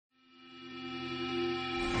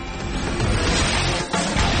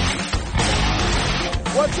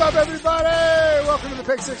up, everybody? Welcome to the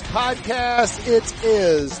Pick Six Podcast. It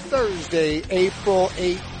is Thursday, April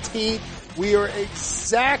 18th. We are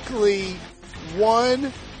exactly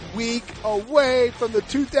 1 week away from the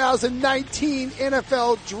 2019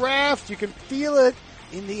 NFL Draft. You can feel it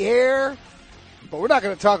in the air, but we're not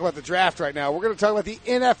going to talk about the draft right now. We're going to talk about the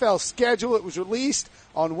NFL schedule. It was released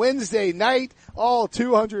on Wednesday night, all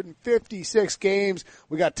 256 games.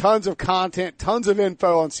 We got tons of content, tons of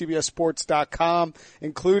info on CBSSports.com,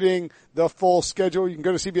 including the full schedule. You can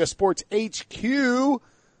go to CBS Sports HQ,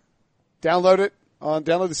 download the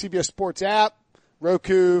CBS Sports app,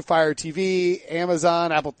 Roku, Fire TV,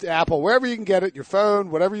 Amazon, Apple, wherever you can get it, your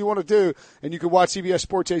phone, whatever you want to do, and you can watch CBS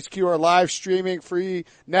Sports HQ, our live streaming free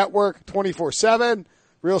network 24/7.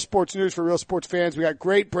 Real sports news for real sports fans. We got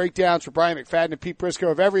great breakdowns for Brian McFadden and Pete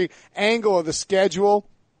Briscoe of every angle of the schedule.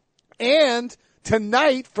 And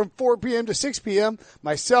tonight from 4 p.m. to 6 p.m.,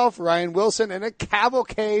 myself, Ryan Wilson, and a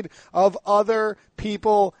cavalcade of other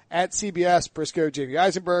people at CBS. Briscoe, Jamie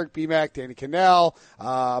Eisenberg, BMAC, Danny Cannell,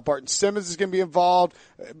 Barton Simmons is going to be involved.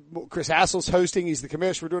 Chris Hassel's hosting. He's the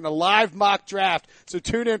commissioner. We're doing a live mock draft. So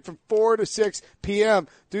tune in from 4 to 6 p.m.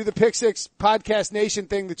 Do the Pick Six Podcast Nation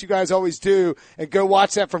thing that you guys always do and go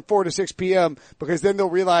watch that from 4 to 6 p.m. because then they'll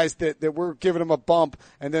realize that we're giving them a bump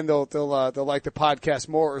and then they'll like the podcast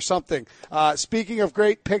more or something. Speaking of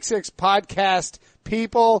great Pick Six Podcast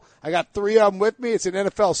people, I got 3 of them with me. It's an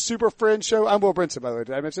NFL SuperFriends show. I'm Will Brinson, by the way.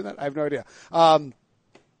 Did I mention that? I have no idea.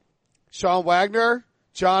 Sean Wagner,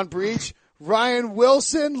 John Breech, Ryan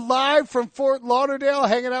Wilson, live from Fort Lauderdale,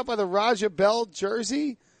 hanging out by the Raja Bell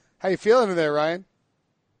jersey. How you feeling in there, Ryan?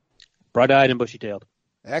 Bright-eyed and bushy-tailed.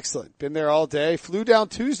 Excellent. Been there all day. Flew down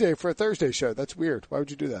Tuesday for a Thursday show. That's weird. Why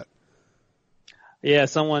would you do that? Yeah,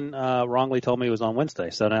 someone wrongly told me it was on Wednesday,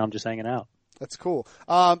 so now I'm just hanging out. That's cool.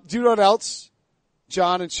 Do you know what else,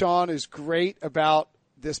 John and Sean, is great about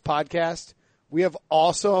this podcast? We have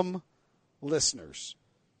awesome listeners.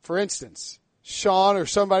 For instance, Sean or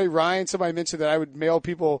somebody, Ryan, somebody mentioned that I would mail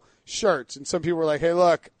people shirts, and some people were like, hey,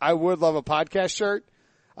 look, I would love a podcast shirt.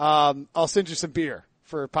 I'll send you some beer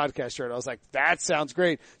for a podcast shirt. I was like, that sounds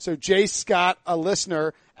great. So Jay Scott, a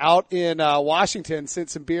listener out in Washington,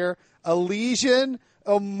 sent some beer. Elysian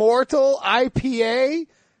Immortal IPA.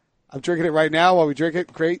 I'm drinking it right now while we drink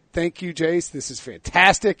it. Great. Thank you, Jace. This is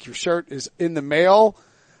fantastic. Your shirt is in the mail.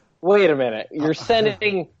 Wait a minute. You're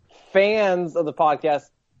sending fans of the podcast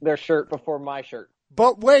their shirt before my shirt.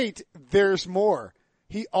 But wait, there's more.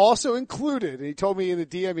 He also included, and he told me in the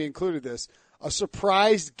DM he included this, a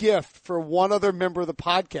surprise gift for one other member of the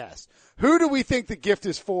podcast. Who do we think the gift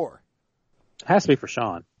is for? It has to be for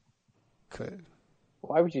Sean. Could.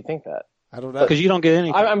 Why would you think that? I don't know. Because you don't get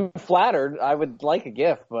anything. I'm flattered. I would like a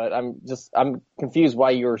gift, but I'm confused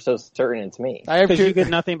why you were so certain it's me. Because you get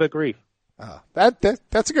nothing but grief.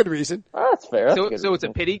 That's a good reason. Oh, that's fair. So it's a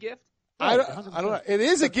pity gift? I don't know. It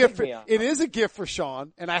is a gift for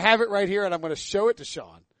Sean, and I have it right here, and I'm going to show it to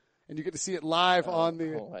Sean, and you get to see it live on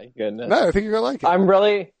the. Oh my goodness! No, I think you're going to like it. I'm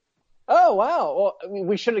really. Oh wow! Well, I mean,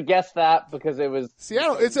 we should have guessed that because it was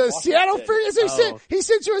Seattle. It's a Seattle free. He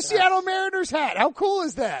sent you a Seattle Mariners hat. How cool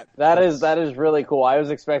is that? That is really cool. I was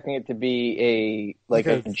expecting it to be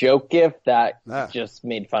a joke gift that just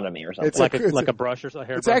made fun of me or something. It's like a brush or a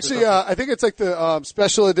hair. It's actually I think it's like the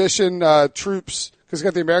special edition troops because it's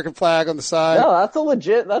got the American flag on the side. No, that's a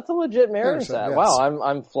legit Mariners hat. Yes. Wow,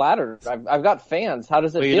 I'm flattered. I've got fans. How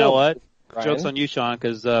does it feel? You know what? Ryan? Joke's on you, Sean,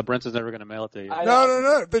 because Brinson's never going to mail it to you.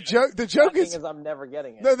 No. The joke is I'm never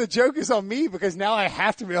getting it. No, the joke is on me because now I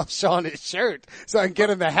have to mail Sean his shirt so I can get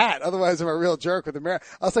him the hat. Otherwise, I'm a real jerk with the mail.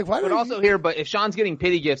 I was like, why? But also here, but if Sean's getting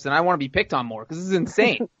pity gifts, then I want to be picked on more because this is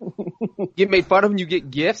insane. Get made fun of and you get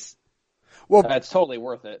gifts. Well, that's totally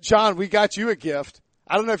worth it. Sean, we got you a gift.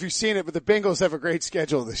 I don't know if you've seen it, but the Bengals have a great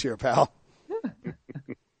schedule this year, pal.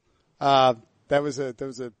 That was a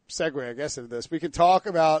segue, I guess, into this. We can talk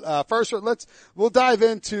about first. We'll dive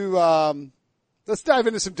into some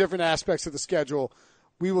different aspects of the schedule.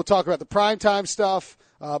 We will talk about the primetime stuff,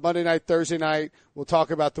 Monday night, Thursday night. We'll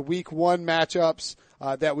talk about the Week 1 matchups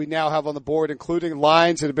that we now have on the board, including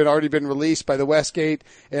lines that have already been released by the Westgate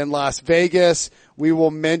in Las Vegas. We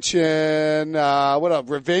will mention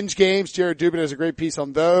revenge games. Jared Dubin has a great piece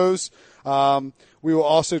on those. We will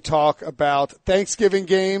also talk about Thanksgiving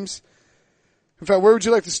games. In fact, where would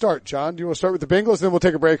you like to start, John? Do you want to start with the Bengals? Then we'll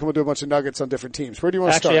take a break and we'll do a bunch of nuggets on different teams. Where do you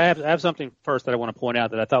want to start? Actually, I have something first that I want to point out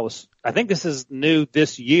that I think this is new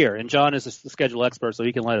this year, and John is the schedule expert, so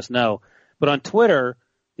he can let us know. But on Twitter,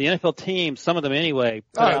 the NFL teams, some of them anyway,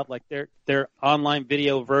 put out like their online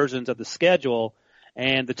video versions of the schedule,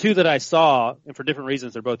 and the two that I saw, and for different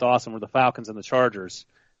reasons, they're both awesome, were the Falcons and the Chargers.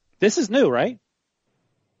 This is new, right?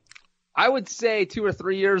 I would say 2 or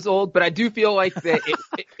 3 years old, but I do feel like that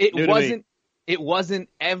it wasn't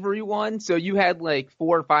everyone. So you had like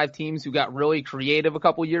 4 or 5 teams who got really creative a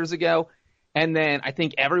couple years ago. And then I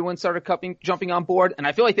think everyone started jumping on board. And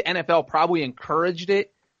I feel like the NFL probably encouraged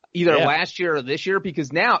it either last year or this year,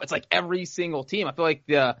 because now it's like every single team. I feel like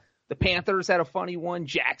the Panthers had a funny one.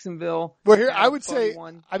 Jacksonville. Well, here I would say,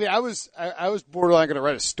 I mean, I was borderline going to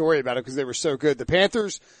write a story about it because they were so good. The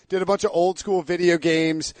Panthers did a bunch of old school video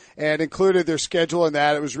games and included their schedule in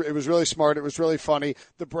that. It was really smart. It was really funny.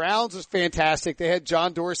 The Browns was fantastic. They had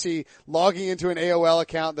John Dorsey logging into an AOL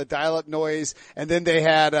account, the dial-up noise, and then they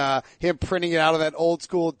had him printing it out of that old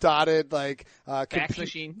school dotted fax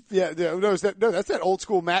machine. Yeah, that's that old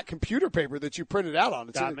school Mac computer paper that you printed out on.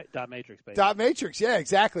 Dot matrix, baby. Dot matrix, yeah,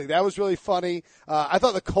 exactly. That was really funny. I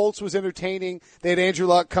thought the Colts was entertaining. They had Andrew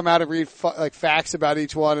Luck come out and read facts about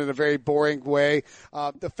each one in a very boring way.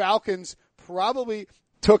 The Falcons probably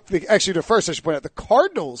first I should point out, the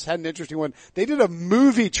Cardinals had an interesting one. They did a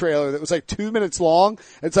movie trailer that was like 2 minutes long.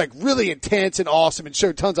 It's like really intense and awesome and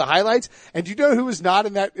showed tons of highlights. And do you know who was not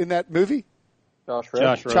in that movie?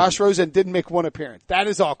 Josh Rosen didn't make one appearance. That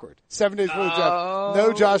is awkward. 7 days before the draft.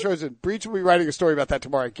 No Josh Rosen. Breech will be writing a story about that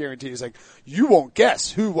tomorrow, I guarantee. He's like, you won't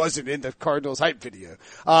guess who wasn't in the Cardinals hype video.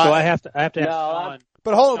 So I have to ask Sean.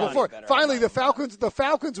 But hold on, before finally the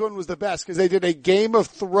Falcons one was the best because they did a Game of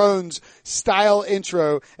Thrones style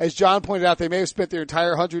intro. As John pointed out, they may have spent their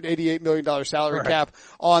entire $188 million salary cap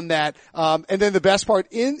on that. And then the best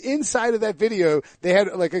part inside of that video, they had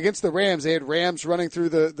like against the Rams, they had Rams running through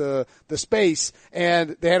the space,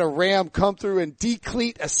 and they had a Ram come through and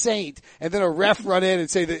decleat a Saint, and then a ref run in and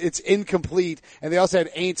say that it's incomplete. And they also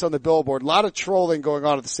had Aints on the billboard. A lot of trolling going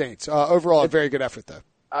on at the Saints. Overall, a very good effort though.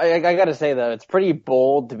 I gotta say though, it's pretty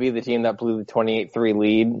bold to be the team that blew the 28-3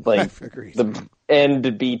 lead, like and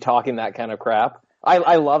to be talking that kind of crap.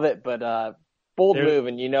 I love it, but bold move,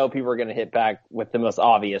 and people are gonna hit back with the most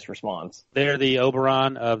obvious response. They're the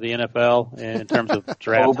Oberon of the NFL in terms of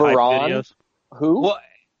draft hype videos. Who? What?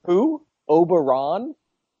 Who? Oberon?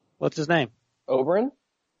 What's his name? Oberon?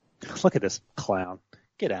 Look at this clown.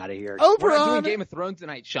 Get out of here. Oberon. We're not doing Game of Thrones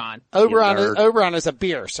tonight, Sean. Oberon is a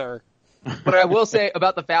beer, sir. But I will say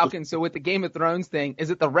about the Falcons, so with the Game of Thrones thing, is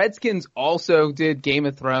that the Redskins also did Game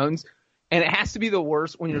of Thrones, and it has to be the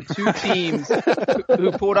worst when you're two teams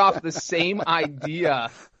who pulled off the same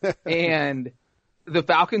idea, and the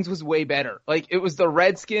Falcons was way better. Like, it was the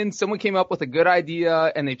Redskins, someone came up with a good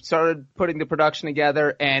idea, and they started putting the production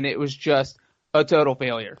together, and it was just a total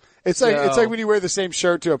failure. It's like when you wear the same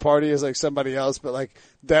shirt to a party as like somebody else, but like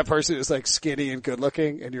that person is like skinny and good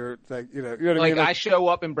looking, and you're like, you know what I mean? Like I show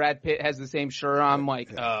up and Brad Pitt has the same shirt on. I'm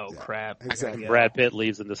like, crap. Exactly. Brad Pitt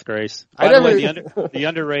leaves in disgrace. By the way, the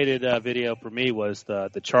underrated video for me was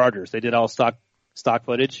the Chargers. They did all stock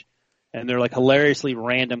footage, and they're like hilariously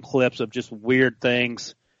random clips of just weird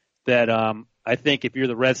things that I think if you're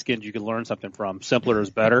the Redskins, you can learn something from. Simpler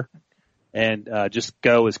is better. And just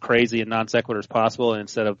go as crazy and non sequitur as possible, and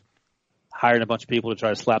instead of hiring a bunch of people to try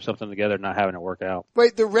to slap something together and not having it work out.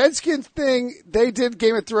 Wait, the Redskins thing, they did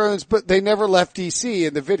Game of Thrones, but they never left DC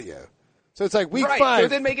in the video. So it's like week 5. So it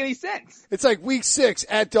didn't make any sense. It's like week 6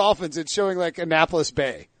 at Dolphins. It's showing like Annapolis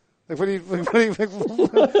Bay. Like what do you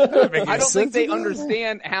I don't think they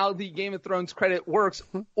understand how the Game of Thrones credit works,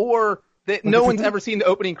 or that no one's ever seen the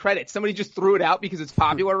opening credits. Somebody just threw it out because it's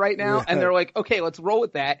popular right now, and they're like, okay, let's roll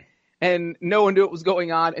with that. And no one knew what was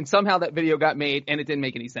going on, and somehow that video got made, and it didn't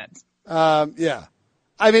make any sense. Yeah.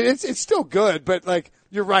 I mean, it's still good, but like,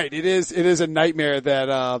 you're right. It is a nightmare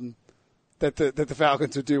that the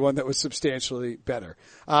Falcons would do one that was substantially better.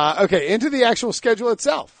 Okay, into the actual schedule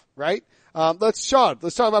itself, right? Let's talk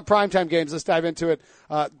about primetime games. Let's dive into it.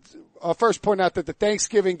 I'll first point out that the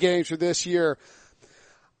Thanksgiving games for this year,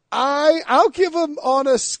 I'll give them on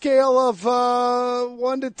a scale of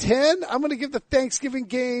 1 to 10. I'm going to give the Thanksgiving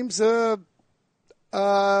games 4.5.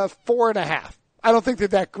 I don't think they're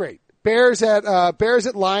that great. Bears at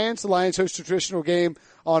Lions. The Lions host a traditional game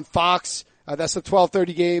on Fox. That's the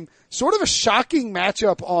 12:30 game. Sort of a shocking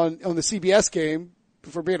matchup on the CBS game,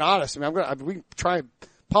 if we're being honest. I mean, we can try and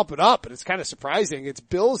pump it up, but it's kind of surprising. It's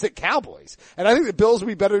Bills at Cowboys. And I think the Bills will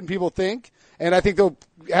be better than people think. And I think they'll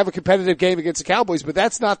have a competitive game against the Cowboys, but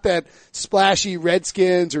that's not that splashy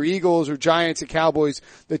Redskins or Eagles or Giants at Cowboys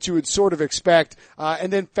that you would sort of expect.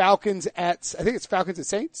 And then Falcons at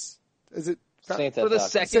Saints? Is it? Saints for the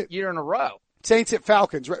second year in a row. Saints at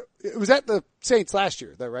Falcons. Right? Was that the Saints last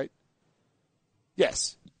year, though, right?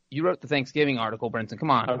 Yes. You wrote the Thanksgiving article, Brinson.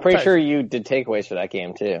 Come on. I'm pretty sure you did takeaways for that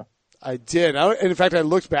game, too. I did. And in fact, I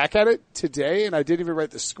looked back at it today, and I didn't even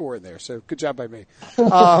write the score in there, so good job by me.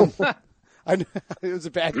 It was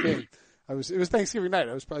a bad game. It was Thanksgiving night.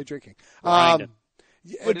 I was probably drinking. But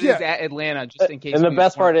it is at Atlanta, just in case. And the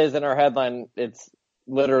best part is in our headline, it's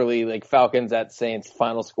literally like Falcons at Saints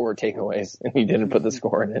final score takeaways, and he didn't put the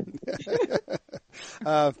score in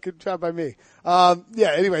it. Good job by me.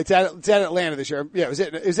 Anyway, it's at Atlanta this year. Yeah,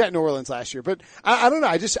 it was at New Orleans last year. But I don't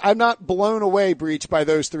know. I'm not blown away, Breech, by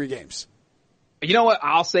those 3 games. You know what?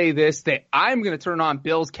 I'll say this, that I'm going to turn on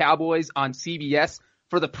Bills Cowboys on CBS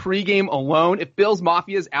for the pregame alone. If Bills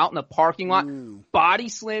Mafia's out in the parking lot, body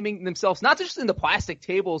slamming themselves, not just in the plastic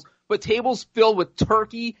tables, but tables filled with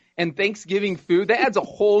turkey and Thanksgiving food, that adds a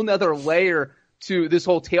whole nother layer to this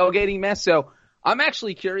whole tailgating mess. So I'm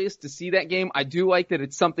actually curious to see that game. I do like that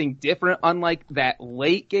it's something different, unlike that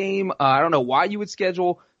late game. I don't know why you would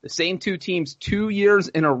schedule the same 2 teams 2 years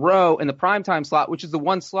in a row in the primetime slot, which is the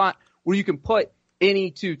one slot where you can put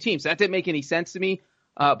any 2 teams. That didn't make any sense to me.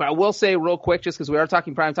 But I will say real quick, just because we are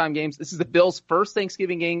talking primetime games, this is the Bills' first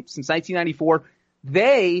Thanksgiving game since 1994.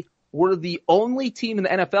 They were the only team in the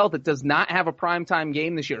NFL that does not have a primetime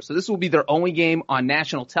game this year. So this will be their only game on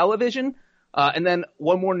national television. And then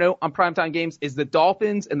one more note on primetime games is the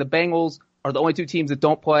Dolphins and the Bengals are the only 2 teams that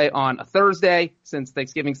don't play on a Thursday, since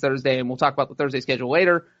Thanksgiving's Thursday, and we'll talk about the Thursday schedule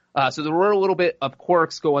later. So there were a little bit of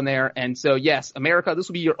quirks going there. And so, yes, America, this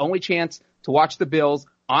will be your only chance to watch the Bills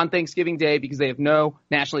on Thanksgiving Day because they have no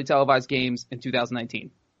nationally televised games in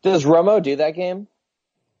 2019. Does Romo do that game?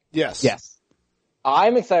 Yes. Yes.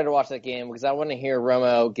 I'm excited to watch that game because I want to hear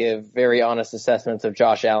Romo give very honest assessments of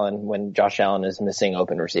Josh Allen when Josh Allen is missing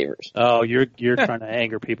open receivers. Oh, you're trying to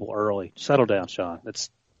anger people early. Settle down, Sean. It's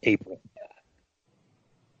April.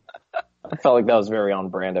 I felt like that was very on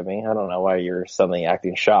brand of me. I don't know why you're suddenly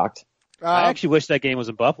acting shocked. I actually wish that game was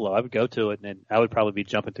in Buffalo. I would go to it, and I would probably be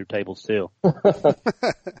jumping through tables too.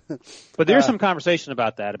 But there's some conversation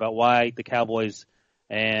about that, about why the Cowboys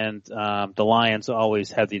and the Lions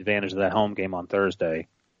always have the advantage of that home game on Thursday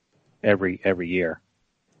every year.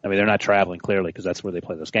 I mean, they're not traveling, clearly, because that's where they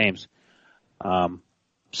play those games.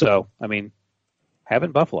 So, I mean, have it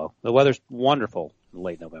in Buffalo. The weather's wonderful in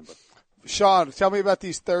late November. Sean, tell me about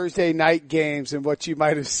these Thursday night games and what you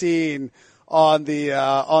might have seen on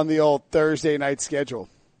the old Thursday night schedule.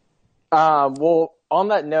 Well, on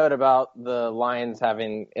that note about the Lions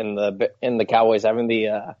having in the Cowboys having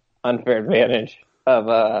the unfair advantage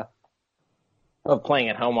of playing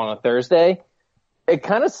at home on a Thursday, it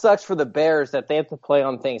kind of sucks for the Bears that they have to play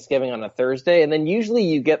on Thanksgiving on a Thursday, and then usually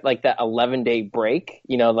you get like that 11-day break,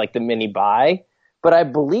 like the mini bye. But I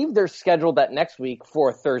believe they're scheduled that next week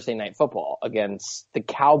for Thursday night football against the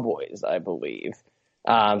Cowboys, I believe.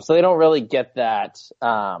 So they don't really get that.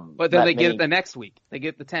 But then they get it the next week. They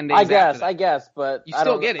get the 10 days I guess, but you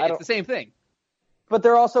still get it. It's the same thing. But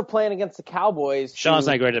they're also playing against the Cowboys. Sean's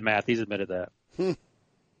not great at math. He's admitted that.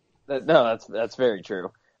 No, that's very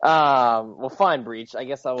true. Well, fine, Breech. I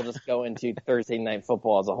guess I will just go into Thursday night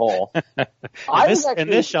football as a whole.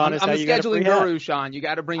 This, Sean, is I'm how the you scheduling guru, Sean. You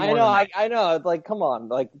got to bring more. I know. Like, come on,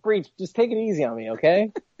 like Breech, just take it easy on me,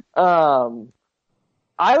 okay?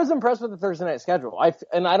 I was impressed with the Thursday night schedule. I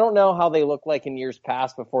don't know how they look like in years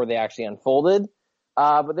past before they actually unfolded.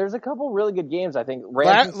 But there's a couple really good games. I think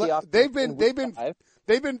Rams and Seahawks.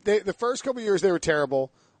 They've been the first couple of years they were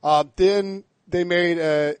terrible. Then they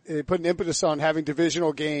put an impetus on having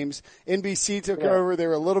divisional games. NBC took over. They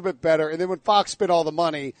were a little bit better. And then when Fox spent all the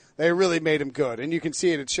money, they really made them good. And you can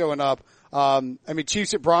see it. It's showing up.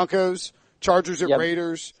 Chiefs at Broncos, Chargers at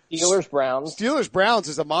Raiders. Steelers Browns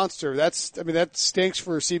is a monster. That stinks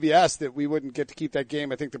for CBS that we wouldn't get to keep that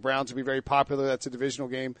game. I think the Browns would be very popular. That's a divisional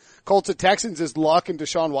game. Colts at Texans is Luck and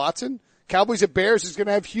Deshaun Watson. Cowboys at Bears is going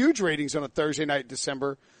to have huge ratings on a Thursday night in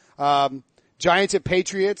December. Giants at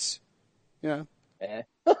Patriots. There's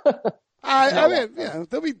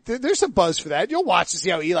some buzz for that. You'll watch to see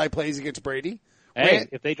how Eli plays against Brady. Hey,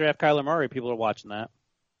 if they draft Kyler Murray, people are watching that.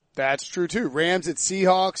 That's true too. Rams at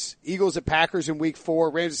Seahawks, Eagles at Packers in week 4.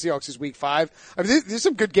 Rams at Seahawks is week 5. I mean, there's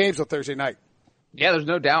some good games on Thursday night. Yeah, there's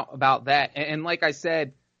no doubt about that. And like I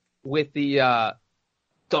said, with the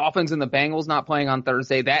Dolphins and the Bengals not playing on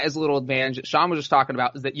Thursday, that is a little advantage that Sean was just talking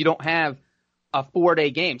about, is that you don't have a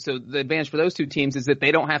 4-day game. So the advantage for those two teams is that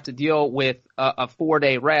they don't have to deal with a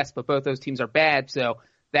 4-day rest, but both those teams are bad. So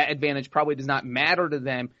that advantage probably does not matter to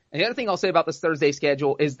them. And the other thing I'll say about this Thursday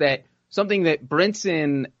schedule is that something that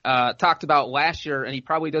Brinson talked about last year, and he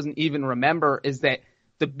probably doesn't even remember, is that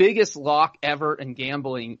the biggest lock ever in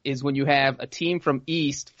gambling is when you have a team from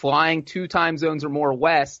East flying 2 time zones or more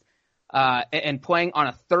west and playing on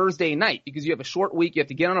a Thursday night, because you have a short week. You have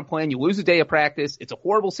to get on a plane. You lose a day of practice. It's a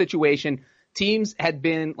horrible situation. Teams had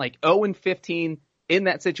been like 0-15 in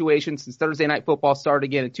that situation since Thursday Night Football started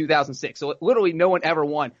again in 2006. So literally no one ever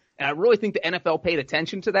won. And I really think the NFL paid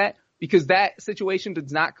attention to that because that situation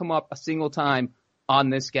does not come up a single time on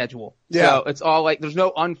this schedule. Yeah. So it's all like there's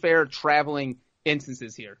no unfair traveling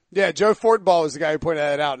instances here. Yeah, Joe Fortenbaugh was the guy who pointed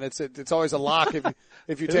that out, and it's always a lock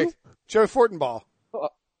if you take Joe Fortenbaugh.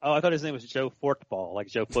 Oh, I thought his name was Joe Fortball, like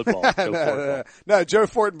Joe Football. No, Joe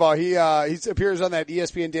Fortenbaugh. He appears on that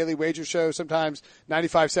ESPN Daily Wager show sometimes,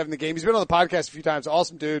 95.7 The Game. He's been on the podcast a few times.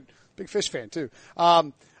 Awesome dude. Big Fish fan, too.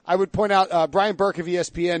 I would point out, Brian Burke of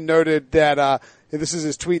ESPN noted that, this is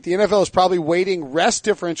his tweet, the NFL is probably weighting rest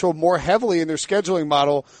differential more heavily in their scheduling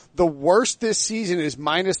model. The worst this season is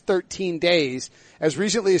minus 13 days. As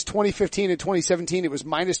recently as 2015 and 2017, it was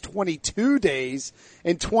minus 22 days.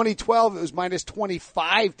 In 2012, it was minus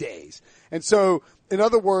 25 days. And so, in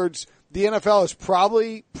other words, the NFL has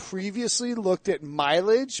probably previously looked at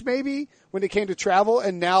mileage, maybe, when it came to travel,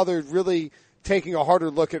 and now they're really taking a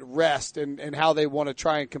harder look at rest and how they want to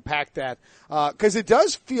try and compact that. Cause it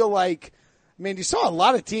does feel like, I mean, you saw a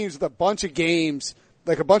lot of teams with a bunch of games,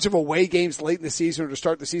 like a bunch of away games late in the season or to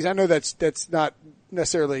start the season. I know that's not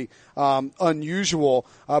necessarily, unusual,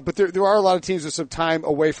 but there are a lot of teams with some time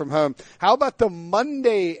away from home. How about the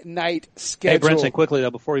Monday night schedule? Hey, Brinson, quickly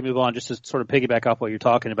though, before we move on, just to sort of piggyback off what you're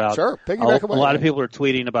talking about. Sure, piggyback away. A lot of people are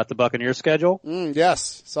tweeting about the Buccaneers schedule.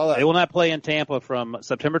 Yes, saw that. They will not play in Tampa from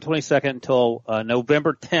September 22nd until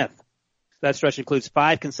November 10th. That stretch includes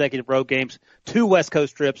 5 consecutive road games, 2 West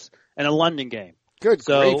Coast trips, and a London game. Good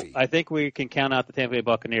gravy. So I think we can count out the Tampa Bay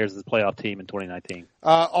Buccaneers as a playoff team in 2019.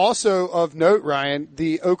 Also of note, Ryan,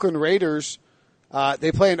 the Oakland Raiders,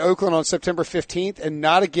 they play in Oakland on September 15th and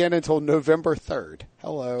not again until November 3rd.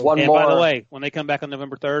 Hello. By the way, when they come back on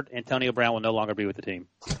November 3rd, Antonio Brown will no longer be with the team.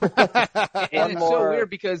 And it's so weird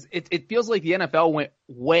because it feels like the NFL went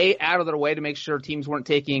way out of their way to make sure teams weren't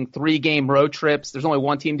taking 3-game road trips. There's only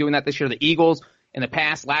one team doing that this year, the Eagles. In the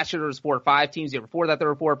past, last year there was 4 or 5 teams. The year before that there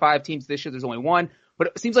were 4 or 5 teams. This year there's only one. But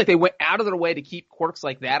it seems like they went out of their way to keep quirks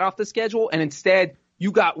like that off the schedule. And instead,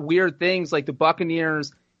 you got weird things like the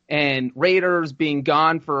Buccaneers and Raiders being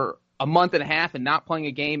gone for a month and a half and not playing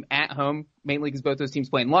a game at home, mainly because both those teams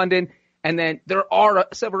play in London. And then there are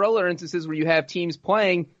several other instances where you have teams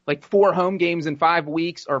playing like 4 home games in 5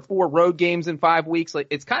 weeks or 4 road games in 5 weeks. Like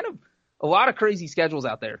it's kind of a lot of crazy schedules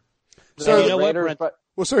out there. So you know what?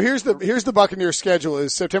 Well, so here's the Buccaneers schedule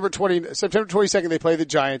is September 22nd, they play the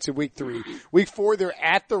Giants in week 3. Week 4, they're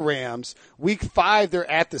at the Rams. Week 5,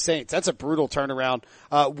 they're at the Saints. That's a brutal turnaround.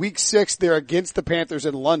 Week 6, they're against the Panthers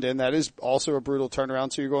in London. That is also a brutal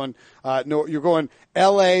turnaround. So you're going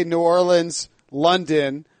LA, New Orleans,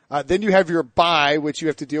 London. Then you have your bye, which you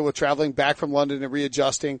have to deal with traveling back from London and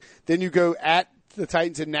readjusting. Then you go at the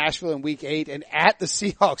Titans in Nashville in week 8 and at the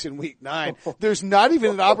Seahawks in week 9. There's not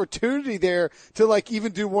even an opportunity there to like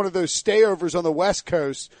even do one of those stayovers on the West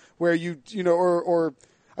Coast where you're going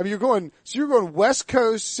West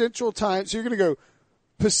Coast Central Time. So you're going to go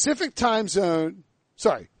Pacific Time Zone.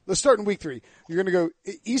 Sorry, let's start in week 3. You're going to go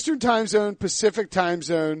Eastern Time Zone, Pacific Time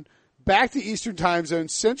Zone, back to Eastern Time Zone,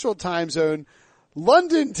 Central Time Zone,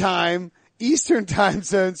 London time, Eastern Time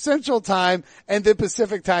Zone, Central Time, and then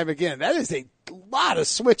Pacific Time again. That is a lot of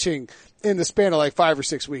switching in the span of like 5 or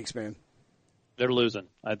 6 weeks, man. They're losing.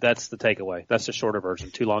 That's the takeaway. That's the shorter version.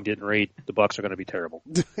 Too long didn't read. The Bucs are going to be terrible.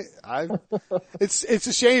 It's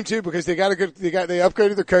a shame too because they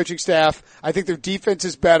upgraded their coaching staff. I think their defense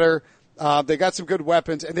is better. They got some good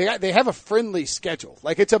weapons and they have a friendly schedule.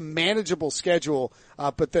 Like it's a manageable schedule,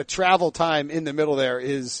 but the travel time in the middle there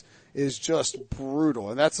is just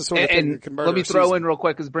brutal. And that's the sort of thing that can murder. Let me throw in real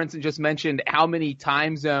quick because Brinson just mentioned how many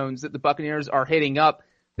time zones that the Buccaneers are hitting up.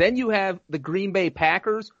 Then you have the Green Bay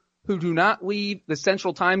Packers who do not leave the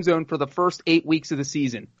Central Time Zone for the first 8 weeks of the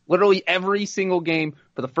season. Literally every single game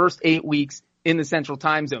for the first 8 weeks in the Central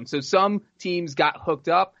Time Zone. So some teams got hooked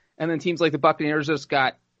up and then teams like the Buccaneers just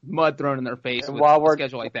got mud thrown in their face with a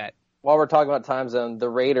schedule like that. While we're talking about time zone, the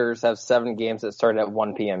Raiders have 7 games that start at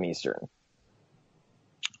 1 p.m. Eastern.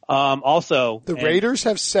 Also, the Raiders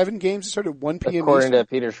have 7 games that start at 1 p.m. According to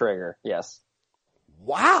Peter Schrager, yes.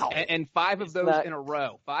 Wow. And 5 of those in a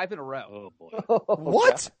row. 5 in a row. Oh, boy.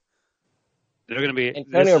 What? They're going to be.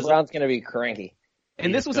 Antonio Brown's going to be cranky.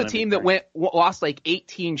 And this was a team that lost like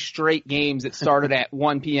 18 straight games that started at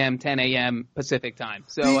 1 p.m., 10 a.m. Pacific time.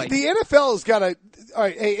 So the NFL has got all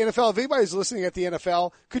right, hey, NFL, if anybody's listening at the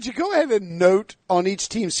NFL, could you go ahead and note on each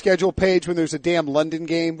team's schedule page when there's a damn London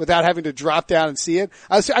game without having to drop down and see it?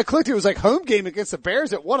 I clicked, it was like home game against the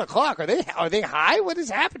Bears at 1 o'clock. Are they high? What is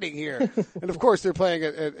happening here? And of course they're playing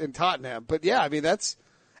in Tottenham. But yeah, I mean, that's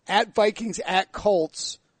at Vikings, at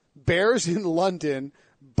Colts, Bears in London,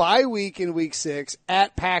 bye week in week 6,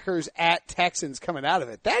 at Packers, at Texans coming out of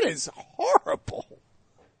it. That is horrible.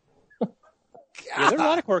 Yeah, there's a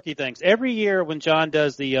lot of quirky things. Every year when John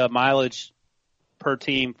does the mileage per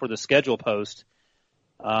team for the schedule post,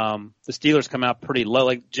 the Steelers come out pretty low.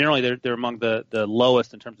 Like generally, they're among the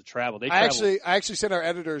lowest in terms of travel. I actually sent our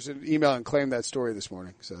editors an email and claimed that story this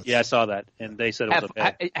morning. So yeah, I saw that, and they said it was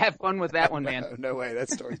okay. Have fun with that one, man. No way, that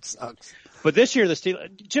story sucks. But this year, the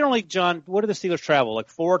Steelers generally, John, what do the Steelers travel? Like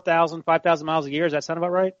 4,000, 5,000 miles a year? Does that sound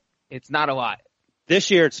about right? It's not a lot. This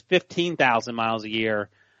year, it's 15,000 miles a year,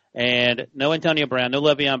 and no Antonio Brown, no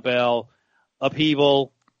Le'Veon Bell,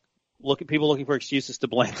 upheaval. People looking for excuses to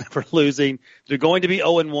blame them for losing. They're going to be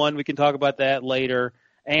 0-1. We can talk about that later.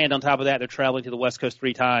 And on top of that, they're traveling to the West Coast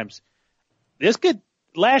 3 times.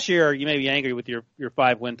 Last year, you may be angry with your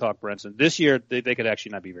 5-win talk, Brinson. This year, they could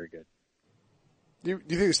actually not be very good. Do you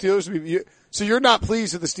think the Steelers would be, so you're not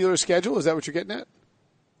pleased with the Steelers schedule? Is that what you're getting at?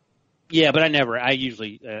 Yeah, but I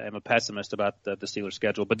usually am a pessimist about the Steelers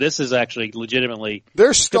schedule, but this is actually legitimately.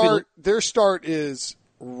 Their start is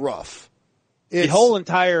rough. The whole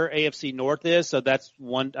entire AFC North is, so that's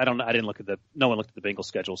one. I don't know. No one looked at the Bengals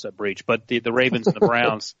schedule except Breech, but the Ravens and the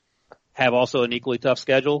Browns have also an equally tough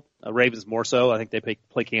schedule. Ravens more so. I think they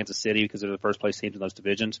play Kansas City because they're the first place teams in those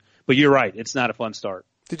divisions. But you're right. It's not a fun start.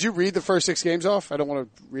 Did you read the first 6 games off? I don't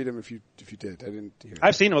want to read them if you did. I didn't hear.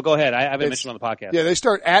 I've seen them. Well, go ahead. I haven't mentioned them on the podcast. Yeah, they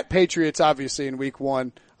start at Patriots, obviously, in week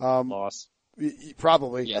 1. Loss.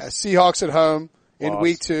 Probably. Yes. Seahawks at home in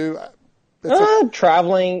week 2.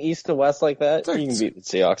 Traveling east to west like that, you can beat the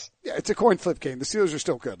Seahawks. Yeah, it's a coin flip game. The Steelers are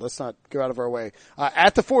still good. Let's not go out of our way.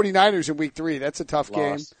 At the 49ers in week 3, that's a tough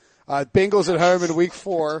game. Bengals at home in week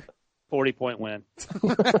 4. 40-point win.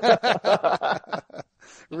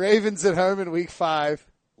 Ravens at home in week 5.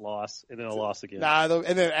 Loss, and then a loss again.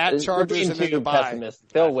 And then at Chargers and then the bye.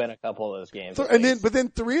 They'll win a couple of those games. But then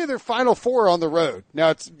 3 of their final 4 are on the road.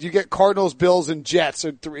 Now you get Cardinals, Bills, and Jets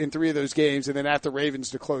in 3 of those games, and then at the Ravens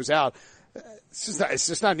to close out. It's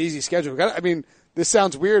just not an easy schedule. This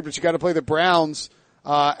sounds weird, but you got to play the Browns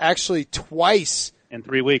actually twice in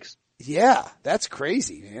 3 weeks. Yeah, that's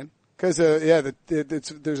crazy, man. Because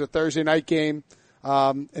there's a Thursday night game,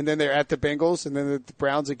 and then they're at the Bengals, and then the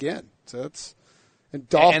Browns again. So it's and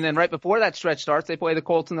then right before that stretch starts, they play the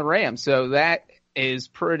Colts and the Rams. So that is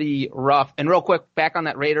pretty rough. And real quick, back on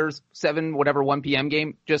that Raiders 1 p.m.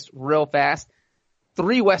 game, just real fast.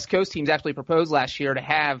 3 West Coast teams actually proposed last year to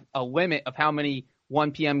have a limit of how many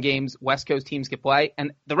 1 p.m. games West Coast teams could play,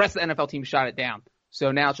 and the rest of the NFL teams shot it down.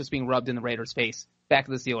 So now it's just being rubbed in the Raiders' face. Back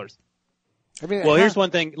to the Steelers. Here's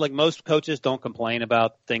one thing. Like most coaches don't complain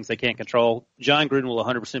about things they can't control. John Gruden will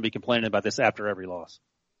 100% be complaining about this after every loss.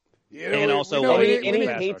 He hates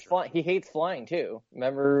flying too.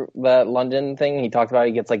 Remember that London thing? He talked about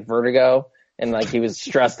he gets like vertigo and like he was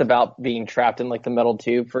stressed about being trapped in like the metal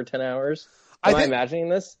tube for 10 hours. Am I imagining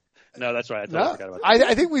this? No, that's right. I totally forgot about that.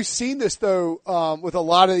 I think we've seen this though with a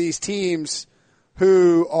lot of these teams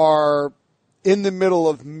who are in the middle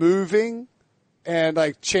of moving and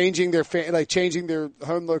like changing their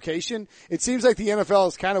home location. It seems like the NFL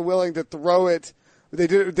is kind of willing to throw it. They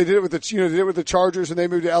did it with the Chargers when they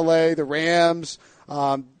moved to LA, the Rams.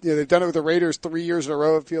 They've done it with the Raiders 3 years in a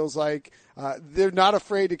row. It feels like they're not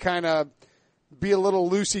afraid to kind of be a little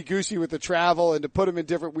loosey-goosey with the travel and to put them in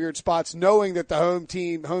different weird spots, knowing that the home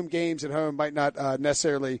games at home might not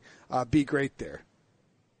necessarily be great there.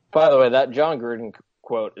 By the way, that John Gruden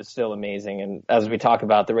quote is still amazing. And as we talk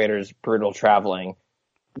about the Raiders' brutal traveling,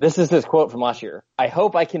 this is his quote from last year. I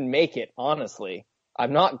hope I can make it, honestly.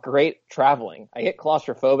 I'm not great traveling. I get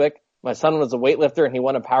claustrophobic. My son was a weightlifter and he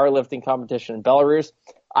won a powerlifting competition in Belarus.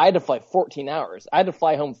 I had to fly 14 hours. I had to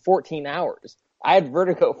fly home 14 hours. I had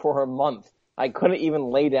vertigo for a month. I couldn't even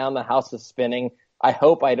lay down. The house was spinning. I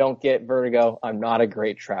hope I don't get vertigo. I'm not a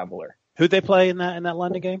great traveler. Who'd they play in that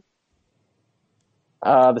London game?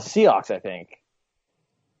 The Seahawks, I think.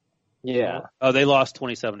 Yeah. Oh, they lost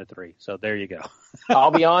 27-3. So there you go.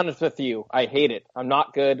 I'll be honest with you. I hate it. I'm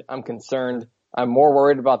not good. I'm concerned. I'm more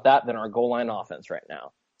worried about that than our goal line offense right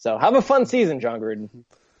now. So have a fun season, John Gruden.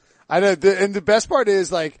 I know. And the best part is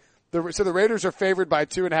the Raiders are favored by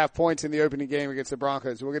 2.5 points in the opening game against the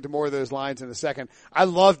Broncos. We'll get to more of those lines in a second. I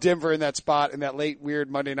love Denver in that spot in that late weird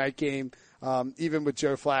Monday night game. Even with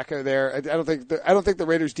Joe Flacco there, I don't think the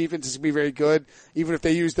Raiders defense is going to be very good, even if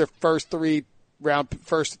they use their first three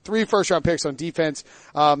first round picks on defense.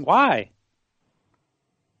 Why?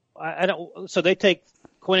 I don't. So they take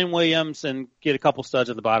Quinn Williams and get a couple studs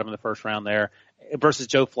at the bottom of the first round there versus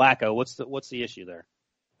Joe Flacco. What's the issue there?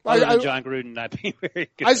 Other than John Gruden not being very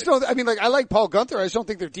good. I like Paul Gunther. I just don't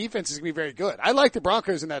think their defense is going to be very good. I like the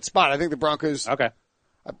Broncos in that spot. I think the Broncos. Okay.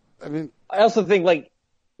 I mean, I also think like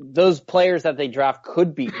those players that they draft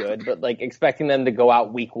could be good, but like expecting them to go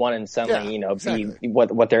out week one and suddenly, be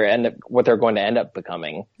what they're going to end up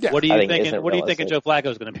becoming. Yeah. What do you think? What do you think Joe Flacco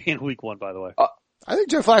is going to be in week one? By the way, I think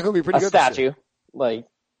Joe Flacco will be pretty good. Statue, like.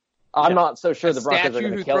 I'm not so sure the Broncos are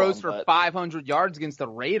going to kill him. A statue who throws for 500 yards against the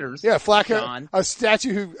Raiders. Yeah, Flacco, John. a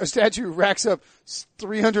statue who racks up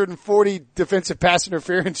 340 defensive pass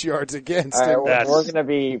interference yards against him. We're going to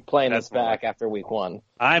be playing this back after week one.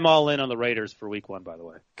 I'm all in on the Raiders for week one, by the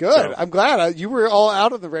way. Good. So. I'm glad you were all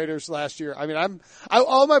out of the Raiders last year. I mean,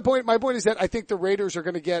 my point is that I think the Raiders are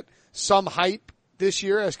going to get some hype this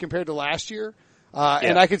year as compared to last year.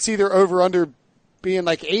 And I could see their over under being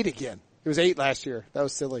like 8 again. It was 8 last year. That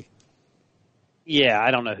was silly. Yeah, I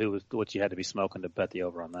don't know what you had to be smoking to bet the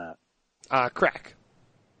over on that. Crack.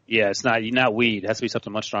 Yeah, it's not weed. It has to be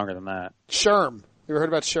something much stronger than that. Sherm. You ever heard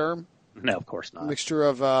about Sherm? No, of course not. Mixture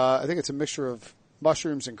of, I think it's a mixture of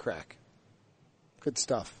mushrooms and crack. Good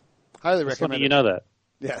stuff. Highly recommend it. You know that.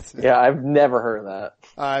 Yes. Yeah, I've never heard of that.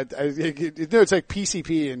 It's like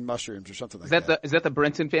PCP and mushrooms or something like that. Is that the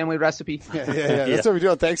Brinson family recipe? Yeah. That's what we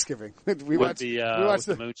do on Thanksgiving. We watch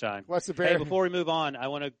the moonshine. Watch the Bear. Hey, before we move on, I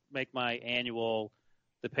want to make my annual.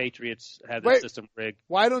 The Patriots have the system rigged.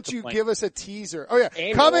 Why don't you give us a teaser? Oh yeah,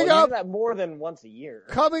 annual. Coming up. Do that more than once a year.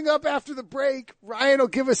 Coming up after the break, Ryan will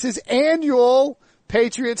give us his annual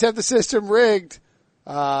Patriots have the system rigged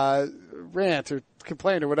rant or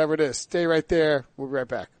complaint or whatever it is. Stay right there. We'll be right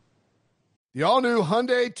back. The all-new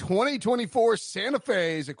Hyundai 2024 Santa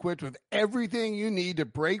Fe is equipped with everything you need to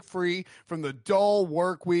break free from the dull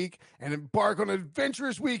work week and embark on an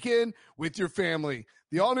adventurous weekend with your family.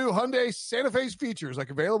 The all-new Hyundai Santa Fe's features like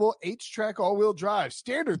available H-Track all-wheel drive,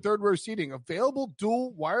 standard third-row seating, available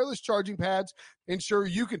dual wireless charging pads, ensure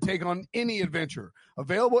you can take on any adventure.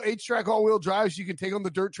 Available H-Track all-wheel drives you can take on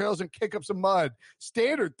the dirt trails and kick up some mud.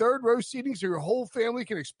 Standard third-row seating so your whole family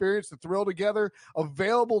can experience the thrill together.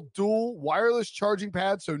 Available dual wireless charging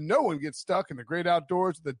pads so no one gets stuck in the great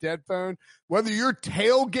outdoors with a dead phone. Whether you're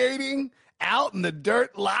tailgating out in the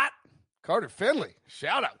dirt lot, Carter Finley,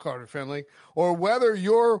 shout out Carter Finley, or whether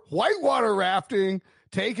you're whitewater rafting,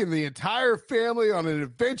 taking the entire family on an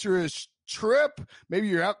adventurous trip, maybe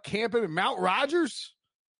you're out camping in Mount Rogers.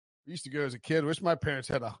 I used to go as a kid. Wish my parents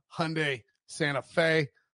had a Hyundai Santa Fe.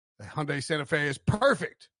 The Hyundai Santa Fe is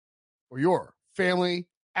perfect for your family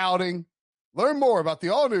outing. Learn more about the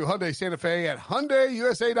all-new Hyundai Santa Fe at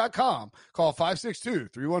HyundaiUSA.com. Call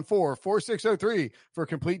 562-314-4603 for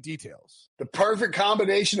complete details. The perfect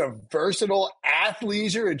combination of versatile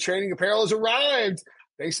athleisure and training apparel has arrived.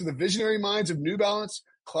 Thanks to the visionary minds of New Balance,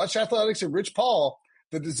 Clutch Athletics, and Rich Paul,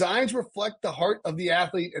 the designs reflect the heart of the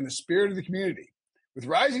athlete and the spirit of the community. With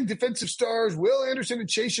rising defensive stars Will Anderson and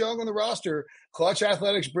Chase Young on the roster, Clutch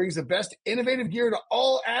Athletics brings the best innovative gear to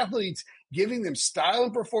all athletes, giving them style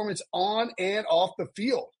and performance on and off the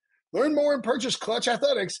field. Learn more and purchase Clutch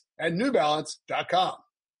Athletics at NewBalance.com.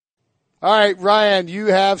 All right, Ryan, you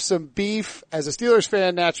have some beef as a Steelers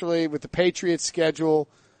fan, naturally, with the Patriots schedule.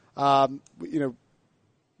 What's your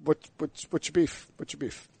beef? What's your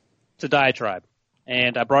beef? It's a diatribe.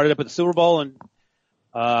 And I brought it up at the Super Bowl and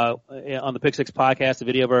on the Pick Six podcast, the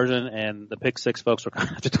video version, and the Pick Six folks were going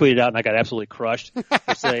to have to tweet it out, and I got absolutely crushed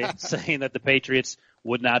for saying that the Patriots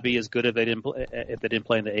would not be as good if they didn't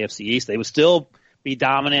play in the AFC East. They would still be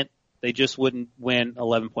dominant. They just wouldn't win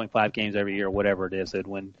 11.5 games every year or whatever it is. They'd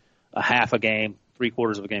win a half a game,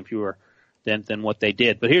 3/4 of a game fewer than what they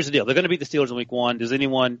did. But here's the deal. They're going to beat the Steelers in week one. Does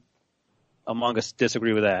anyone among us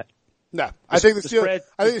disagree with that? No. I think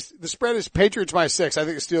the spread is Patriots by 6. I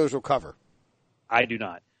think the Steelers will cover. I do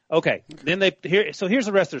not. Okay. Then here's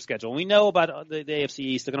the rest of their schedule. We know about the AFC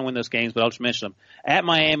East. They're going to win those games, but I'll just mention them. At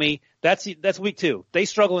Miami, that's week 2. They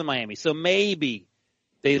struggle in Miami. So maybe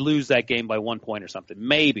they lose that game by 1 point or something.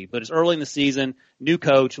 Maybe. But it's early in the season. New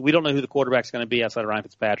coach. We don't know who the quarterback's going to be outside of Ryan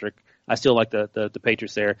Fitzpatrick. I still like the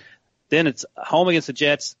Patriots there. Then it's home against the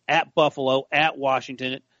Jets, at Buffalo, at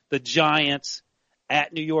Washington, the Giants,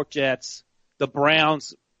 at New York Jets, the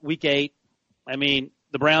Browns, week 8. I mean,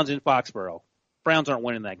 the Browns in Foxborough. Browns aren't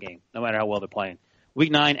winning that game, no matter how well they're playing. Week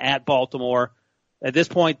 9 at Baltimore. At this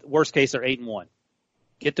point, worst case, they're 8-1.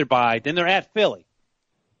 Get their bye. Then they're at Philly.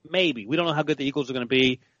 Maybe. We don't know how good the Eagles are going to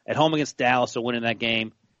be. At home against Dallas, they're winning that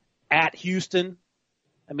game. At Houston.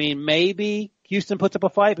 I mean, maybe Houston puts up a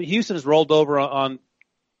fight, but Houston has rolled over on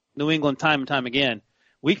New England time and time again.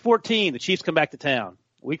 Week 14, the Chiefs come back to town.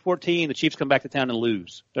 Week 14, the Chiefs come back to town and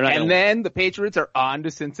lose. Then the Patriots are on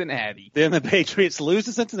to Cincinnati. Then the Patriots lose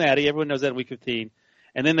to Cincinnati. Everyone knows that in Week 15.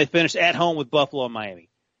 And then they finish at home with Buffalo and Miami.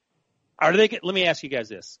 Let me ask you guys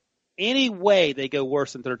this. Any way they go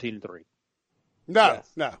worse than 13-3? No.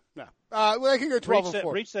 Well, they can go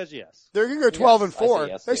 12-4. Breech says yes. They're going to go 12-4.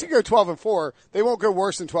 Yes, They should go 12-4. They won't go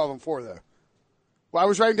worse than 12-4 though. Well, I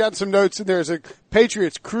was writing down some notes, and there's a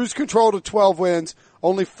Patriots cruise control to 12 wins,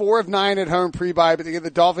 only 4 of 9 at home pre-bye, but they get the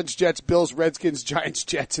Dolphins, Jets, Bills, Redskins, Giants,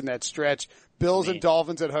 Jets in that stretch. Bills and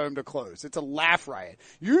Dolphins at home to close. It's a laugh riot.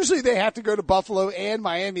 Usually they have to go to Buffalo and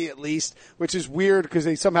Miami at least, which is weird because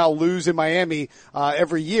they somehow lose in Miami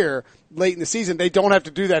every year late in the season. They don't have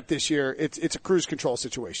to do that this year. It's a cruise control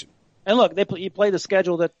situation. And look, you play the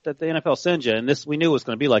schedule that the NFL sends you, and this we knew it was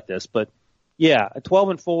going to be like this. But yeah, at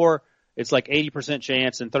 12-4. It's like 80%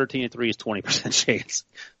 chance, and 13-3 is 20% chance.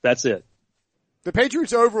 That's it. The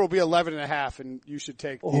Patriots over will be 11.5, and you should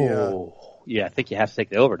take the. Yeah, I think you have to take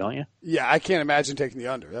the over, don't you? Yeah, I can't imagine taking the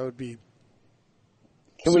under. That would be.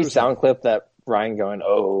 Can we sound clip that Ryan going?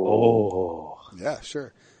 Oh. Yeah,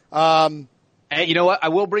 sure. And you know what? I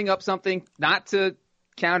will bring up something not to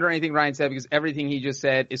counter anything Ryan said because everything he just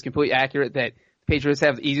said is completely accurate. That Patriots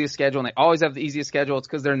have the easiest schedule, and they always have the easiest schedule. It's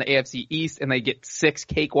because they're in the AFC East, and they get 6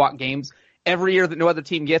 cakewalk games every year that no other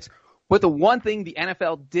team gets. But the one thing the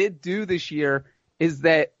NFL did do this year is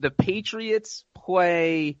that the Patriots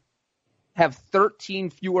have 13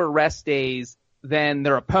 fewer rest days than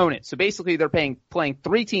their opponents. So basically, they're playing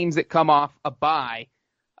 3 teams that come off a bye,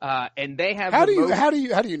 and they have. How do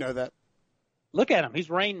you know that? Look at him; he's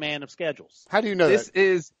Rain Man of schedules. How do you know this that?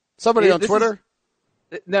 is somebody on Twitter?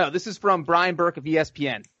 No, this is from Brian Burke of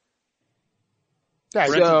ESPN. Yeah,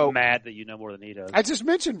 Brinson's mad that you know more than he does. I just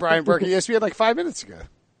mentioned Brian Burke of ESPN like 5 minutes ago.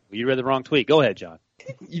 You read the wrong tweet. Go ahead, John.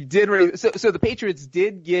 You did read. So the Patriots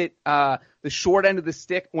did get the short end of the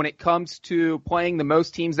stick when it comes to playing the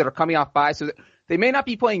most teams that are coming off bye. So they may not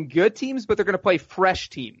be playing good teams, but they're going to play fresh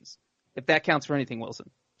teams, if that counts for anything, Wilson.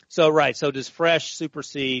 So does fresh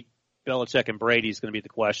supersede Belichick and Brady is going to be the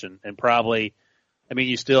question. And probably, I mean,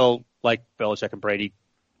 you still like Belichick and Brady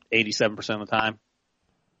 87% of the time?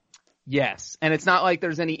 Yes. And it's not like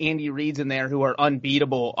there's any Andy Reids in there who are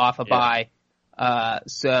unbeatable off a bye.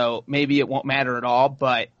 So maybe it won't matter at all,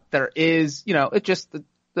 but there is, it's just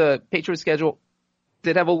the Patriots schedule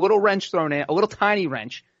did have a little wrench thrown in, a little tiny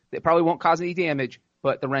wrench that probably won't cause any damage,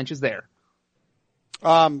 but the wrench is there.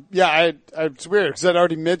 It's weird because I'd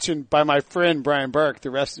already mentioned by my friend Brian Burke the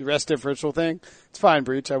rest differential thing. It's fine,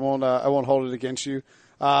 Breech. I won't hold it against you.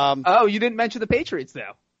 You didn't mention the Patriots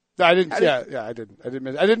though. I didn't. I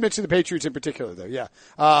didn't mention the Patriots in particular, though. Yeah.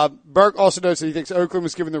 Burke also notes that he thinks Oakland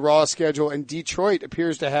was given the raw schedule, and Detroit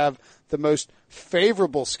appears to have the most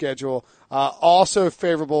favorable schedule. Also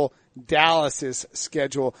favorable Dallas's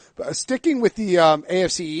schedule. But sticking with the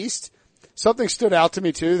AFC East, something stood out to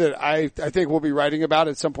me too that I think we'll be writing about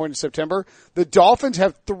at some point in September. The Dolphins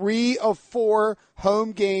have 3 of 4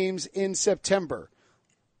 home games in September.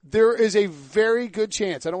 There is a very good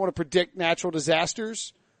chance. I don't want to predict natural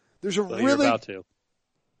disasters. There's a really, you're about to.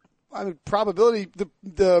 I mean, probability,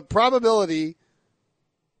 the probability,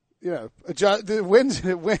 the winds,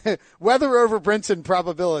 weather over Brinson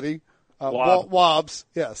probability, WOBS,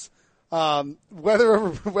 yes. Weather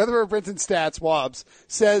over Brinson stats, WOBS,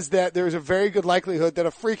 says that there's a very good likelihood that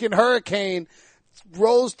a freaking hurricane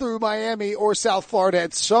rolls through Miami or South Florida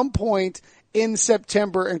at some point in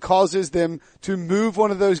September and causes them to move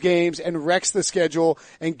one of those games and wrecks the schedule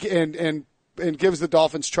and gives the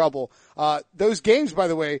Dolphins trouble. Those games, by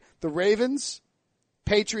the way, the Ravens,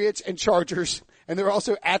 Patriots, and Chargers, and they're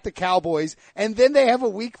also at the Cowboys, and then they have a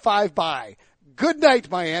Week 5 bye. Good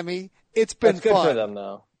night, Miami. It's been fun. That's good for them,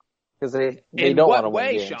 though, because they don't want to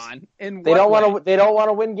win games. Sean? They don't want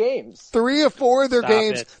to win games. 3 of 4 of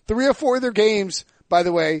their games, by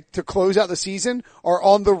the way, to close out the season are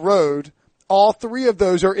on the road. All 3 of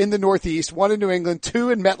those are in the Northeast, 1 in New England, 2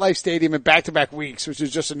 in MetLife Stadium in back-to-back weeks, which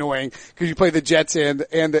is just annoying because you play the Jets and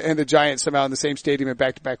the Giants somehow in the same stadium in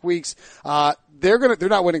back-to-back weeks. They're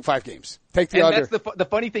not winning 5 games. Take the under. That's the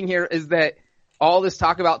funny thing here is that all this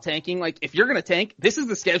talk about tanking, like if you're going to tank, this is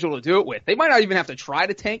the schedule to do it with. They might not even have to try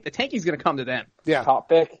to tank. The tanking's going to come to them. Yeah. Top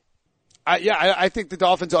pick. I think the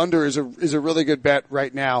Dolphins under is a really good bet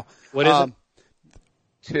right now. What is it?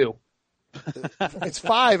 2. It's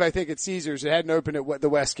 5, I think, at Caesars. It hadn't opened at the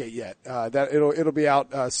Westgate yet. That it'll be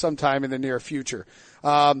out sometime in the near future.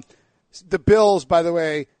 The Bills, by the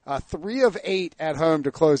way, 3 of 8 at home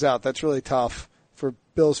to close out. That's really tough for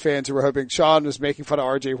Bills fans who were hoping. Sean was making fun of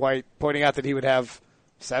R.J. White, pointing out that he would have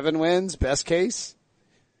 7 wins, best case.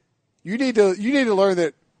 You need to learn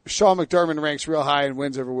that Sean McDermott ranks real high in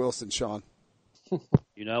wins over Wilson, Sean.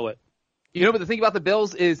 You know it. But the thing about the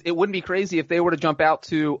Bills is it wouldn't be crazy if they were to jump out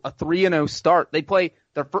to a 3-0 start. They play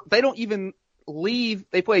they don't even leave.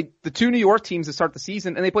 They play the 2 New York teams to start the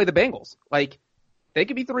season, and they play the Bengals. Like, they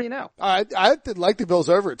could be 3-0. I like the Bills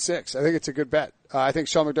over at 6. I think it's a good bet. I think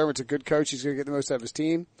Sean McDermott's a good coach. He's going to get the most out of his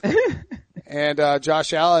team. And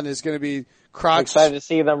Josh Allen is going to be I'm excited to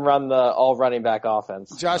see them run the all running back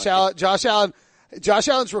offense. Josh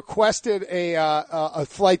Allen's requested a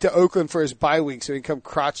flight to Oakland for his bye week so he can come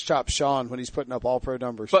crotch chop Sean when he's putting up all pro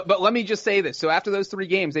numbers. But let me just say this. So after those 3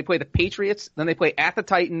 games, they play the Patriots, then they play at the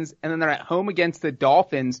Titans, and then they're at home against the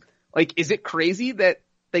Dolphins. Like, is it crazy that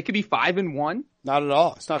they could be 5-1? Not at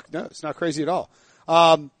all. It's not crazy at all.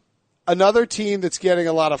 Another team that's getting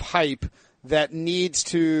a lot of hype that needs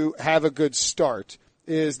to have a good start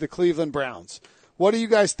is the Cleveland Browns. What do you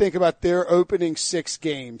guys think about their opening 6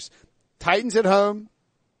 games? Titans at home,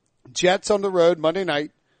 Jets on the road Monday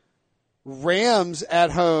night, Rams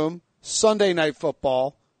at home Sunday night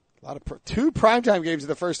football. A lot of 2 primetime games in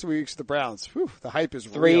the first 3 weeks of the Browns. Whew, the hype is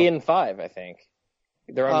 3 real. and 5, I think.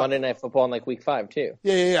 They're on Monday Night Football in like week 5 too.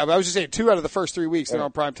 Yeah. But I was just saying 2 out of the first 3 weeks they're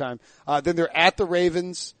on primetime. Then they're at the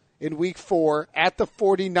Ravens in week 4, at the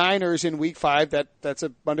 49ers in week 5. That's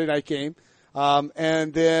a Monday night game.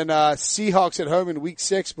 And then Seahawks at home in week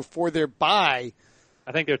 6 before their bye.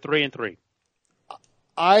 I think they're 3-3.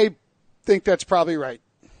 I think that's probably right.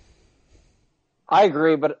 I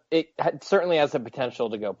agree, but it certainly has the potential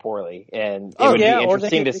to go poorly, and it would be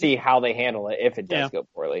interesting to see how they handle it if it does go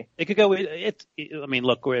poorly. It could go. Look, it's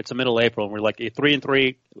the middle of April, and we're like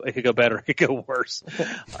 3-3. It could go better. It could go worse.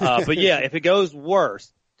 But yeah, if it goes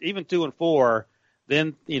worse, even 2-4,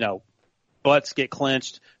 then butts get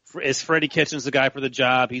clenched. Is Freddie Kitchens the guy for the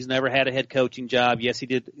job? He's never had a head coaching job. Yes, he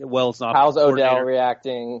did well as an offensive coordinator. How's Odell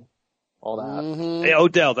reacting? All that. Mm-hmm. Hey,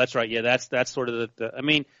 Odell, that's right. Yeah, that's sort of the I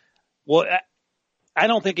mean, well, I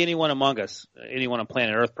don't think anyone among us, anyone on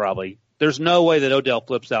planet Earth probably, there's no way that Odell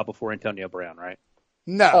flips out before Antonio Brown, right?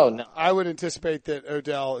 No. Oh, no. I would anticipate that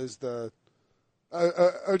Odell is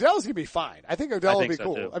Odell's going to be fine. I think Odell will be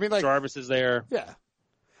cool. Too. I mean, like Jarvis is there. Yeah.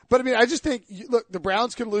 But I mean, I just think, look, the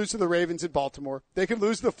Browns can lose to the Ravens in Baltimore. They can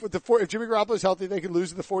lose if Jimmy Garoppolo's healthy, they can lose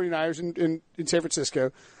to the 49ers in San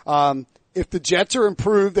Francisco. If the Jets are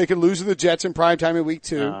improved, they can lose to the Jets in primetime in week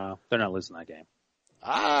 2. They're not losing that game.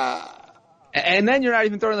 And then you're not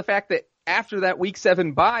even throwing the fact that after that week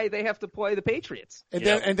 7 bye, they have to play the Patriots. And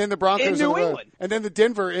then the Broncos in New England. And then the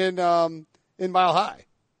Denver in Mile High.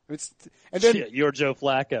 You're Joe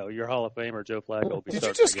Flacco. You're Hall of Famer Joe Flacco will be Did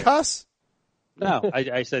you just cuss? No,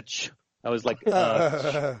 I said shh. I was like,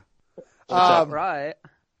 right.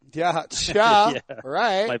 Yeah, yeah.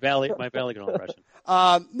 right. My Valley Girl impression.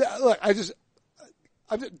 Look,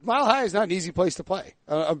 Mile High is not an easy place to play.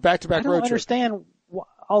 A back-to-back road trip. I don't understand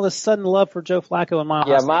all this sudden love for Joe Flacco and Miles.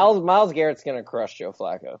 Yeah, Myles Garrett's going to crush Joe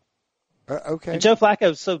Flacco. Okay. And Joe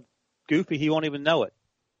Flacco's so goofy he won't even know it.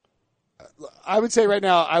 I would say right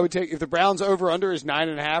now, I would take if the Browns over/under is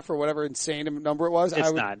 9.5 or whatever insane number it was.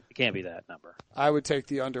 It's not. It can't be that number. I would take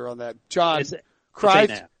the under on that. John, cry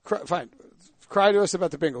to us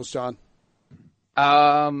about the Bengals, John.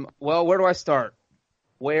 Well, where do I start?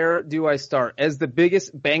 As the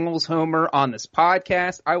biggest Bengals homer on this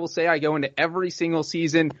podcast, I will say I go into every single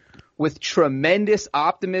season with tremendous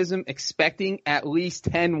optimism, expecting at least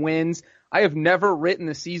 10 wins. I have never written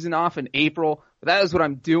the season off in April, but that is what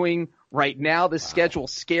I'm doing right now. This schedule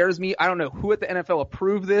scares me. I don't know who at the NFL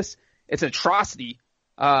approved this. It's an atrocity.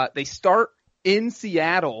 They start in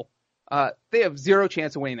Seattle. They have 0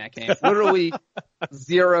 chance of winning that game. Literally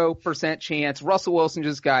 0% chance. Russell Wilson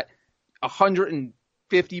just got $150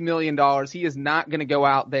 million. He is not going to go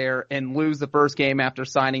out there and lose the first game after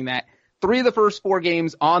signing that. 3 of the first 4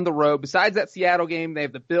 games on the road. Besides that Seattle game, they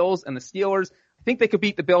have the Bills and the Steelers. I think they could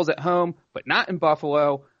beat the Bills at home, but not in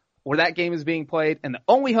Buffalo, where that game is being played. And the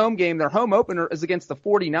only home game, their home opener, is against the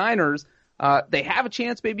 49ers. They have a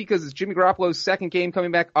chance maybe because it's Jimmy Garoppolo's second game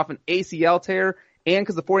coming back off an ACL tear, and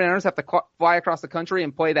because the 49ers have to fly across the country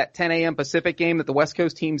and play that 10 a.m. Pacific game that the West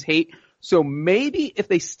Coast teams hate. So maybe if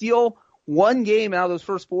they steal one game out of those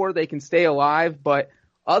first 4, they can stay alive. But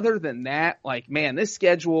other than that, man, this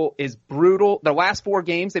schedule is brutal. The last 4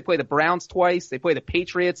 games, they play the Browns twice. They play the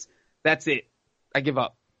Patriots. That's it. I give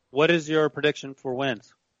up. What is your prediction for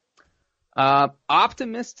wins?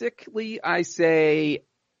 Optimistically, I say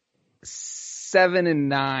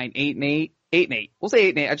 7-9, 8-8, 8-8. We'll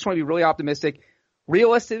say 8-8. I just want to be really optimistic.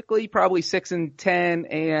 Realistically, probably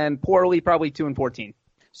 6-10, and poorly, probably 2-14.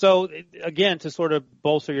 So again, to sort of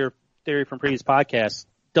bolster your theory from previous podcasts,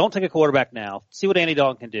 don't take a quarterback now. See what Andy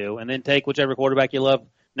Dalton can do, and then take whichever quarterback you love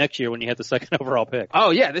next year when you have the second overall pick.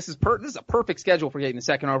 Oh yeah, this is a perfect schedule for getting the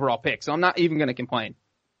second overall pick. So I'm not even going to complain.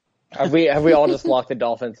 Have we all just locked the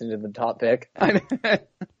Dolphins into the top pick?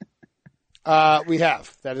 We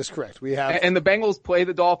have. That is correct. We have. And the Bengals play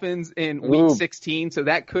the Dolphins in week 16, so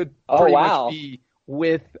that could pretty much be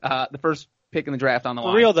with the first pick in the draft on the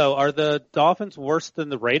line. For real, though, are the Dolphins worse than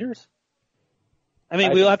the Raiders? I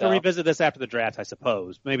mean, we'll have to revisit this after the draft, I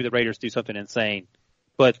suppose. Maybe the Raiders do something insane.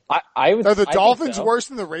 But are the Dolphins worse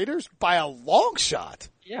than the Raiders? By a long shot.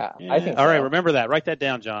 Yeah, I think so. All right, remember that. Write that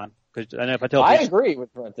down, John. Because I know if I agree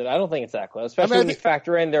with Brinson. I don't think it's that close, especially when you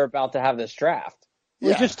factor in they're about to have this draft.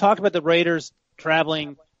 We just talked about the Raiders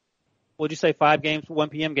traveling, what'd you say, 5 games, 1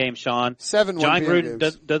 p.m. games, Sean? 7 1 John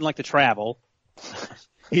Gruden doesn't like to travel.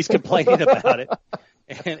 He's complaining about it.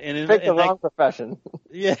 Pick the wrong profession.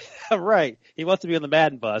 Yeah, right. He wants to be on the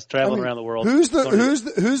Madden bus, traveling around the world. Who's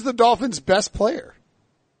the Dolphins' best player?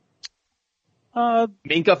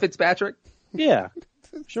 Minkah Fitzpatrick? Yeah,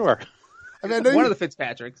 sure. I mean, one of the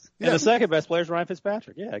Fitzpatricks. Yeah. And the second best player is Ryan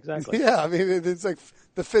Fitzpatrick. Yeah, exactly. Yeah, I mean, it's like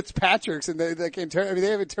the Fitzpatricks, and they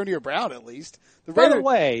have Antonio Brown at least. By the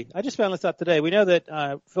way, I just found this out today. We know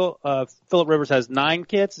that Phillip Rivers has 9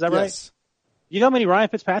 kids. Is that right? Yes. You know how many Ryan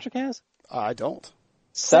Fitzpatrick has? I don't.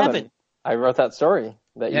 7. I wrote that story.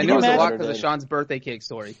 I knew it was a lot because of Sean's birthday cake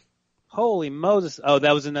story. Holy Moses. Oh,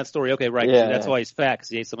 that was in that story. Okay, right. Yeah, that's why he's fat, because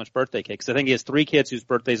he ate so much birthday cake. So I think he has 3 kids whose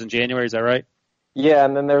birthday's in January. Is that right? Yeah,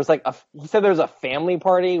 and then there's he said there was a family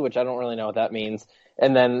party, which I don't really know what that means.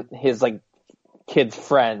 And then his kids'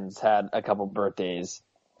 friends had a couple birthdays.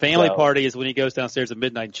 Family party is when he goes downstairs at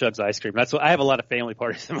midnight and chugs ice cream. That's what I have a lot of family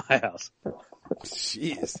parties in my house.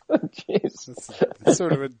 Jeez. It's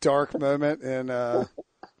sort of a dark moment, and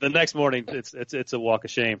the next morning it's a walk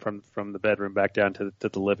of shame from the bedroom back down to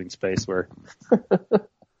the living space where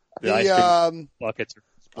the ice cream buckets are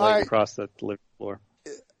splayed across the living floor.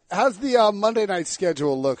 How's the Monday night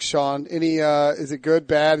schedule look, Sean? Is it good,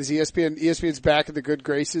 bad? Is ESPN's back in the good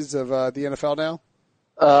graces of the NFL now?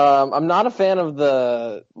 I'm not a fan of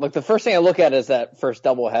the first thing I look at is that first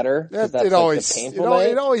doubleheader. It always stinks.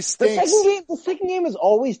 The second game is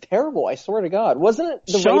always terrible. I swear to God, wasn't it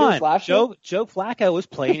the Raiders last year? Joe Flacco was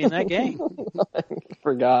playing in that game. I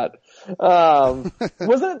forgot. Wasn't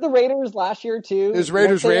it the Raiders last year too? It was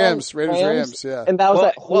Raiders Rams. Yeah. And that was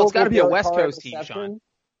that. Well, it's got to be a West Coast team, Sean.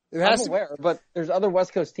 I'm aware, but there's other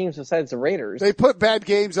West Coast teams besides the Raiders. They put bad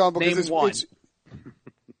games on because it's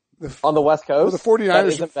on the West Coast. Well, the 49ers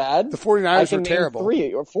isn't bad. The 49ers are terrible.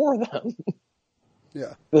 3 or 4 of them.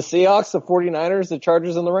 Yeah. The Seahawks, the 49ers, the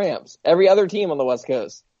Chargers, and the Rams. Every other team on the West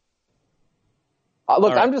Coast.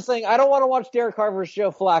 Look, I'm just saying, I don't want to watch Derek Carr versus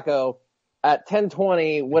Joe Flacco at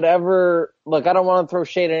 10:20, whatever. Look, I don't want to throw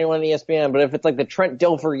shade at anyone on ESPN, but if it's like the Trent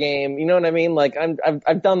Dilfer game, you know what I mean? Like,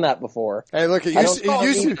 I've done that before. Hey, look, you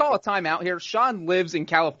call a timeout here. Sean lives in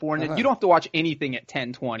California. You don't have to watch anything at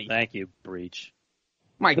 10:20. Thank you, Breech.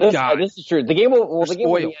 My God. This is true. The game will be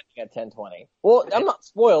ending at 10:20. Well, I'm not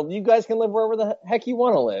spoiled. You guys can live wherever the heck you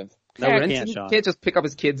want to live. No, we can't, Sean. Can't just pick up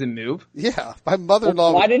his kids and move. Yeah, my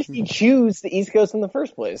mother-in-law. Why did he choose the East Coast in the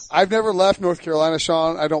first place? I've never left North Carolina,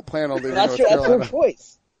 Sean. I don't plan on leaving North Carolina. That's your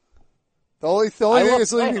choice. The only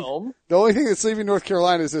thing that's leaving North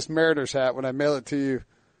Carolina is this Mariners hat when I mail it to you.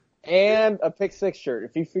 And a Pick 6 shirt.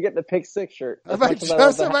 If you forget the Pick 6 shirt. I might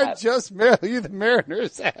just mail you the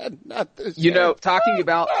Mariners hat, not the shirt. You know, talking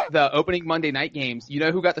about the opening Monday night games, you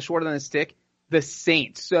know who got the short end of the stick? The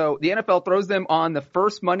Saints. So the NFL throws them on the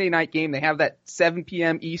first Monday night game. They have that 7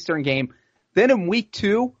 p.m. Eastern game. Then in week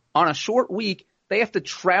 2, on a short week, they have to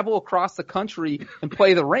travel across the country and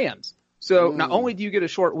play the Rams. So not only do you get a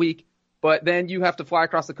short week, but then you have to fly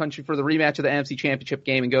across the country for the rematch of the NFC Championship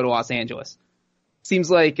game and go to Los Angeles. Seems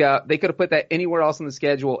like they could have put that anywhere else in the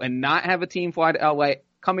schedule and not have a team fly to LA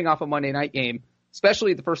coming off a Monday night game,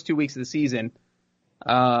 especially the first 2 weeks of the season.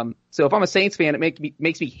 So if I'm a Saints fan, it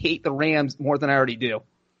makes me hate the Rams more than I already do.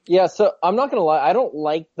 Yeah, so I'm not going to lie. I don't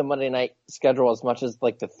like the Monday night schedule as much as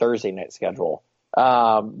like the Thursday night schedule.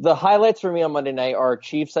 The highlights for me on Monday night are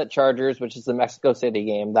Chiefs at Chargers, which is the Mexico City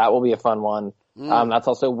game. That will be a fun one. That's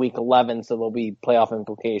also week 11, so there'll be playoff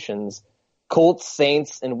implications. Colts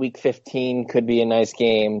Saints in week 15 could be a nice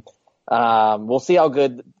game. We'll see how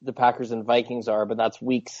good the Packers and Vikings are, but that's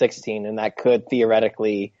week 16, and that could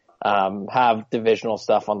theoretically have divisional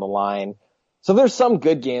stuff on the line. So there's some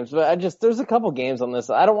good games, but there's a couple games on this.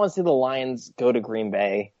 I don't want to see the Lions go to Green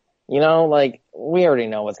Bay. You know, like, we already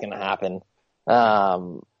know what's going to happen.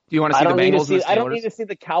 Do you want to see the Bengals and the Steelers? I don't need to see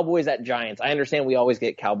the Cowboys at Giants. I understand we always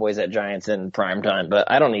get Cowboys at Giants in prime time,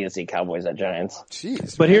 but I don't need to see Cowboys at Giants.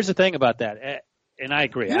 Jeez. But here's the thing about that, and I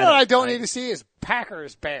agree. You know what I don't need to see is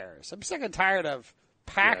Packers Bears. I'm sick and tired of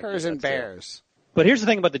Packers and Bears. But here's the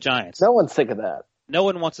thing about the Giants. No one's sick of that. No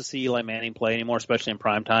one wants to see Eli Manning play anymore, especially in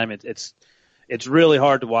prime time. It's it's really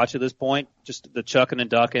hard to watch at this point. Just the chucking and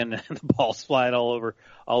ducking and the balls flying all over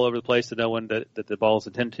the place to no one that the ball's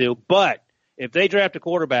intended to. But if they draft a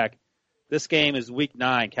quarterback, this game is week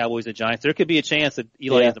 9, Cowboys and Giants. There could be a chance that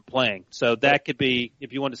Eli isn't playing. So that could be,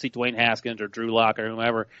 if you want to see Dwayne Haskins or Drew Lock or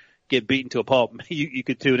whomever get beaten to a pulp, you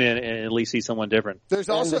could tune in and at least see someone different. There's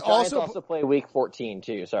also the Giants also play week 14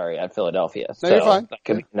 too. Sorry, at Philadelphia. No, you're fine. That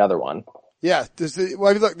could be another one. Yeah.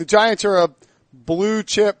 Look, the Giants are a blue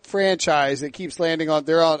chip franchise that keeps landing on.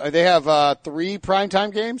 They have 3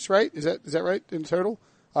 primetime games, right? Is that right in total?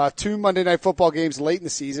 2 Monday Night Football games late in the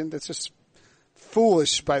season. That's just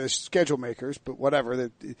foolish by the schedule makers, but whatever.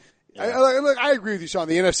 I agree with you, Sean.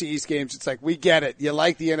 The NFC East games, it's like, we get it. You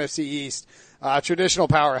like the NFC East. Traditional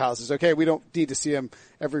powerhouses. Okay, we don't need to see them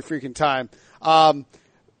every freaking time.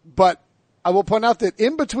 But I will point out that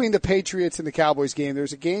in between the Patriots and the Cowboys game,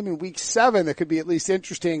 there's a game in week 7 that could be at least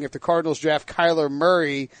interesting if the Cardinals draft Kyler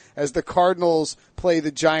Murray as the Cardinals play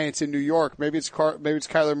the Giants in New York. Maybe it's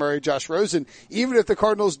Kyler Murray, Josh Rosen. Even if the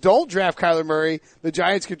Cardinals don't draft Kyler Murray, the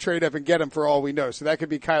Giants could trade up and get him for all we know. So that could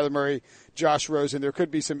be Kyler Murray, Josh Rosen. There could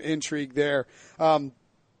be some intrigue there. Just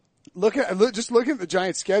looking at the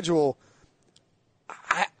Giants schedule,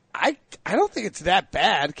 I don't think it's that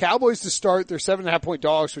bad. Cowboys to start, they're 7.5-point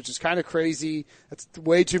dogs, which is kind of crazy. That's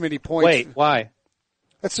way too many points. Wait, why?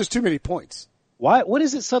 That's just too many points. Why? What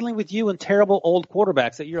is it suddenly with you and terrible old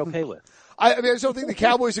quarterbacks that you're okay with? I just don't think the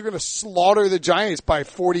Cowboys are going to slaughter the Giants by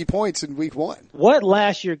 40 points in week 1. What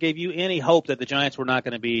last year gave you any hope that the Giants were not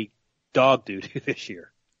going to be dog doo-doo this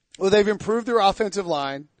year? Well, they've improved their offensive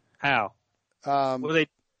line. How?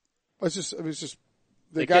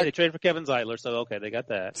 They traded for Kevin Zeitler, so okay, they got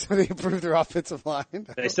that. So they improved their offensive line.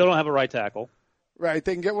 They still don't have a right tackle. Right,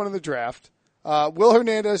 they can get one in the draft. Will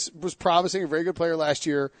Hernandez was promising, a very good player last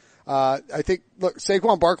year. I think, look,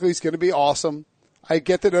 Saquon Barkley's going to be awesome. I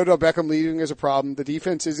get that Odell Beckham leaving is a problem. The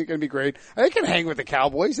defense isn't going to be great. They can hang with the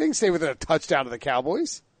Cowboys. They can stay within a touchdown of the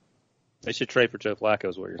Cowboys. They should trade for Joe Flacco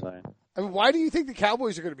is what you're saying. I mean, why do you think the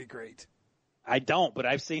Cowboys are going to be great? I don't, but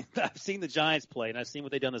I've seen the Giants play, and I've seen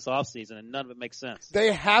what they've done this offseason, and none of it makes sense.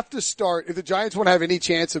 They have to start, if the Giants want to have any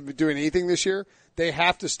chance of doing anything this year, they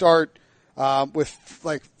have to start with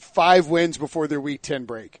like 5 wins before their Week 10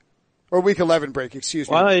 break. Or Week 11 break, excuse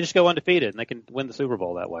me. Why don't they just go undefeated, and they can win the Super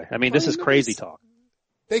Bowl that way? I mean, this is crazy talk.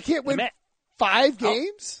 They can't win 5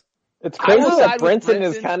 games? It's crazy that Brinson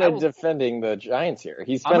is kind of defending the Giants here.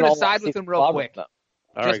 I'm going to side with him real quick. All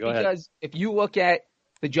right, go ahead. Because if you look at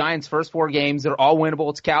the Giants' first 4 games, they're all winnable.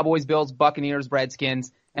 It's Cowboys, Bills, Buccaneers,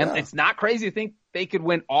 Redskins. And it's not crazy to think they could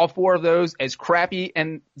win all 4 of those, as crappy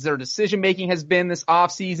and their decision-making has been this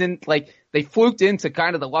offseason. Like, they fluked into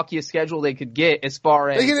kind of the luckiest schedule they could get as far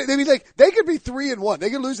as... They could be 3-1.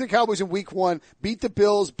 They could lose the Cowboys in week 1, beat the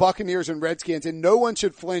Bills, Buccaneers, and Redskins, and no one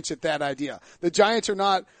should flinch at that idea. The Giants are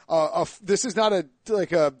not, this is not a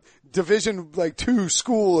Division 2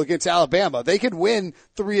 school against Alabama. They could win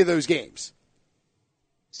 3 of those games.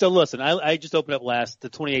 So listen, I just opened up the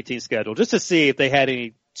 2018 schedule just to see if they had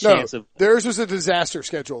any chance of. Theirs was a disaster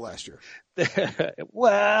schedule last year.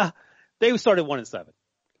 Well, they started 1-7.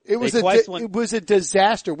 It was a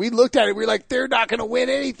disaster. We looked at it. We were like, they're not going to win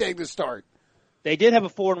anything to start. They did have a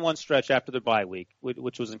 4-1 stretch after their bye week,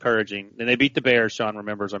 which was encouraging. Then they beat the Bears. Sean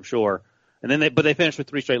remembers, I'm sure. And then they finished with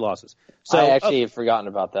 3 straight losses. So I actually had forgotten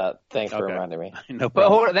about that. Thanks for reminding me. No problem. But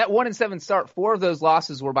hold on, that 1-7 start, 4 of those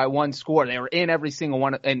losses were by 1 score. They were in every single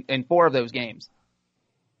one in 4 of those games.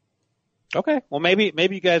 Okay. Well, maybe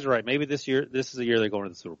you guys are right. Maybe this is the year they're going to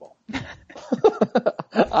the Super Bowl.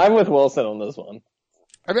 I'm with Wilson on this one.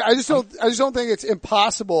 I mean, I just don't think it's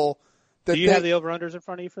impossible that. Do you have the over-unders in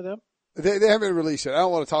front of you for them? They haven't released it. I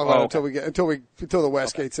don't want to talk about it until the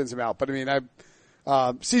Westgate sends them out. But I mean,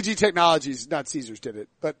 CG Technologies, not Caesars, did it.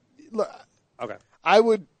 But look, okay.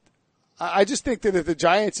 I just think that if the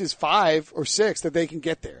Giants is 5 or 6, that they can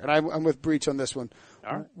get there. And I'm with Breech on this one.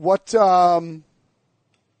 All right.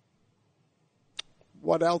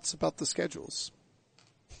 What else about the schedules?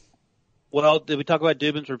 Well, did we talk about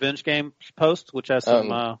Dubin's revenge game post, which has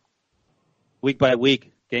some week by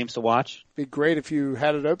week games to watch? It'd be great if you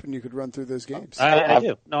had it open. You could run through those games. I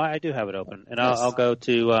do. No, I do have it open, and nice. I'll go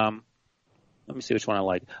to. Let me see which one I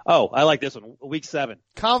like. Oh, I like this one. Week 7.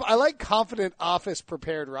 I like confident office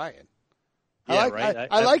prepared Ryan. Right.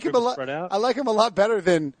 I like him a lot. I like him a lot better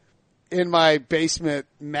than in my basement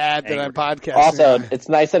mad that I'm podcasting. Also, it's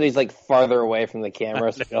nice that he's farther away from the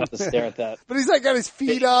camera so you don't have to stare at that. But he's got his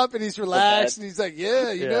feet up and he's relaxed and he's like,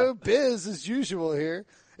 biz as usual here.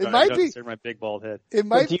 It might be. My big bald head. It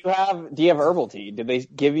might. Do you have herbal tea? Did they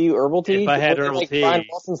give you herbal tea? If I had herbal tea, Brian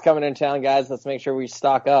Wilson's coming in town, guys. Let's make sure we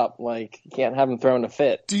stock up. Like, you can't have him throwing a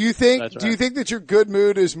fit. Do you think? That's right. Do you think that your good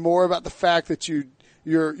mood is more about the fact that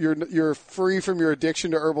you're free from your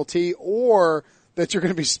addiction to herbal tea, or that you're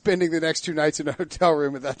going to be spending the next 2 nights in a hotel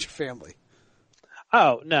room without your family?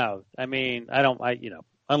 Oh no! I mean, unlike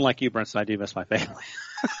you, Brinson, I do miss my family.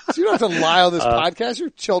 So you don't have to lie on this podcast.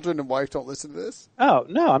 Your children and wife don't listen to this. Oh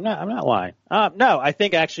no, I'm not lying. No, I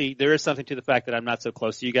think actually there is something to the fact that I'm not so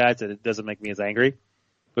close to you guys that it doesn't make me as angry,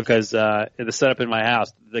 because the setup in my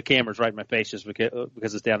house, the camera's right in my face just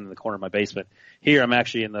because it's down in the corner of my basement. Here, I'm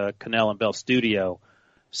actually in the Cannell and Bell studio.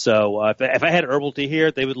 So if I had herbal tea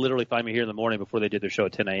here, they would literally find me here in the morning before they did their show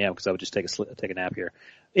at 10 a.m. because I would just take a nap here.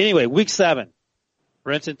 Anyway, week 7.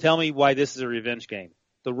 Brinson, tell me why this is a revenge game.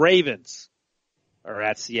 The Ravens are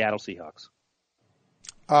at Seattle Seahawks.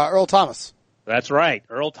 Earl Thomas. That's right.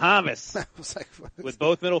 Earl Thomas, Like, with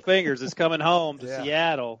both middle fingers, is coming home to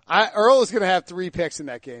Seattle. Earl is going to have 3 picks in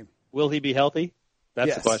that game. Will he be healthy?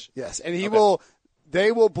 That's the question. Yes, and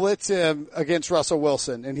they will blitz him against Russell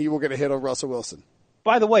Wilson, and he will get a hit on Russell Wilson.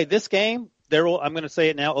 By the way, this game, I'm going to say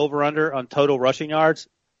it now, over-under on total rushing yards,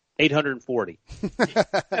 840.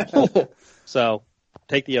 So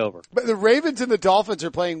take the over. But the Ravens and the Dolphins are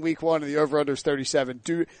playing week 1, and the over-under is 37.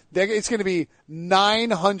 It's going to be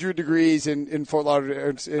 900 degrees in Fort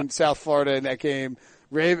Lauderdale, in South Florida in that game.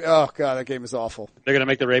 Oh, God, that game is awful. They're going to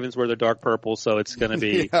make the Ravens wear their dark purple, so it's going to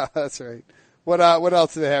be. Yeah, that's right. What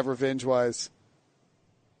else do they have revenge-wise?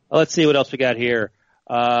 Well, let's see what else we got here.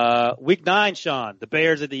 Week 9, Sean, the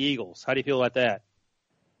Bears at the Eagles. How do you feel about that?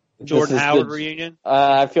 Jordan Howard reunion?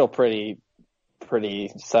 I feel pretty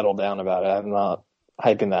settled down about it. I'm not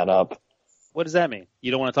hyping that up. What does that mean?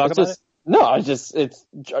 You don't want to talk about it? No,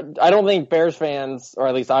 I don't think Bears fans, or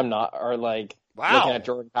at least I'm not, are like looking at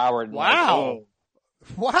Jordan Howard. And Wow.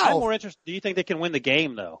 I'm more interested. Do you think they can win the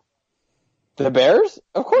game though? The Bears?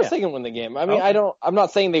 Of course they can win the game. I mean, I'm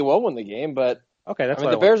not saying they will win the game, but okay, that's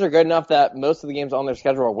the Bears are good enough that most of the games on their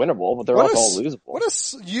schedule are winnable, but they're also all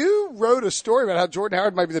losable. You wrote a story about how Jordan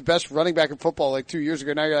Howard might be the best running back in football like 2 years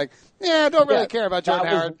ago. Now you're like, I don't really care about Jordan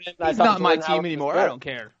Howard. He's not my team anymore. I don't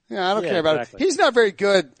care. Yeah, I don't care about it. He's not very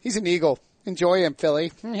good. He's an Eagle. Enjoy him,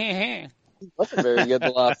 Philly. He wasn't very good the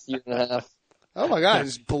last year and a half. Oh my God,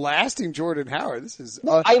 just blasting Jordan Howard. This is.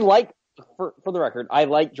 I like, for the record, I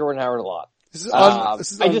like Jordan Howard a lot. I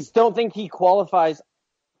just don't think he qualifies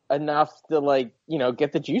enough to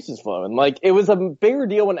get the juices flowing. Like, it was a bigger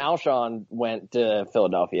deal when Alshon went to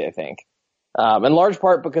Philadelphia, I think. In large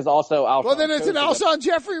part because also Alshon. Well, then it's an Alshon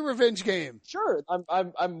Jeffrey revenge game. Sure,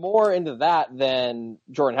 I'm more into that than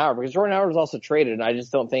Jordan Howard, because Jordan Howard was also traded, and I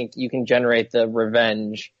just don't think you can generate the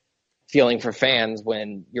revenge feeling for fans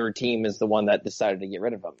when your team is the one that decided to get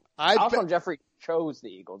rid of him. Alshon Jeffrey chose the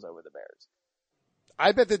Eagles over the Bears.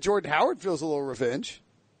 I bet that Jordan Howard feels a little revenge.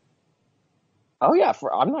 Oh yeah,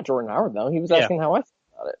 I'm not Jordan Howard though. He was asking how I feel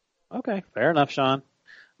about it. Okay, fair enough, Sean.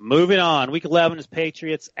 Moving on, Week 11 is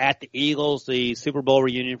Patriots at the Eagles, the Super Bowl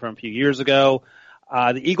reunion from a few years ago.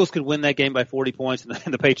 The Eagles could win that game by 40 points, and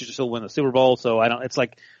the Patriots still win the Super Bowl. So it's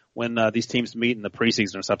like when these teams meet in the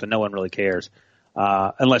preseason or something, no one really cares,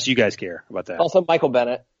 unless you guys care about that. Also, Michael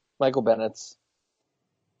Bennett's.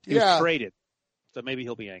 He was traded, so maybe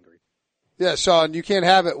he'll be angry. Yeah, Sean, you can't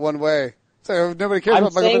have it one way. So nobody cares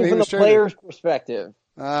about Michael Bennett. I'm saying from the player's perspective.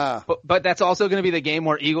 But that's also going to be the game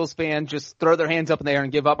where Eagles fans just throw their hands up in the air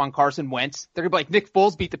and give up on Carson Wentz. They're going to be like, Nick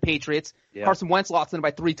Foles beat the Patriots. Yeah. Carson Wentz lost them by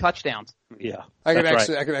 3 touchdowns. Yeah. I can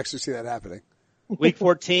actually see that happening. Week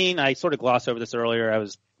 14, I sort of glossed over this earlier. I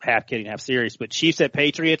was half kidding, half serious, but Chiefs at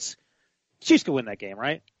Patriots. Chiefs could win that game,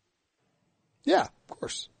 right? Yeah, of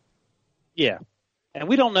course. Yeah. And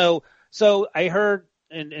we don't know. So I heard,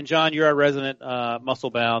 and John, you're our resident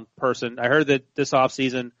muscle-bound person. I heard that this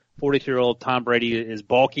offseason, 42-year-old Tom Brady is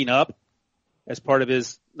bulking up as part of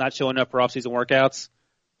his not showing up for off-season workouts.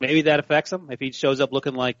 Maybe that affects him if he shows up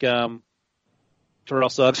looking like Terrell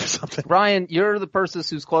Suggs or something. Ryan, you're the person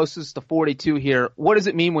who's closest to 42 here. What does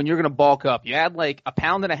it mean when you're going to bulk up? You add like a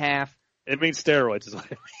pound and a half. It means steroids is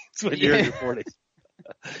what it means when you're in your 40s.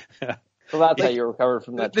 Yeah. Well, that's how you recovered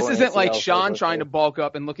from that. This isn't like Sean trying to bulk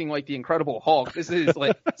up and looking like the Incredible Hulk. This is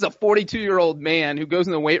like it's a 42-year-old man who goes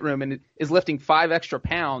in the weight room and is lifting 5 extra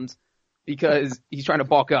pounds because he's trying to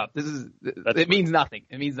bulk up. It means nothing.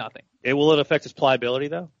 It means nothing. Will it affect his pliability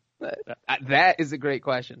though? That is a great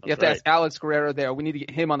question. You have to ask Alex Guerrero there. We need to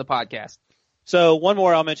get him on the podcast. So one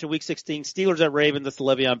more I'll mention. Week 16, Steelers at Ravens. That's the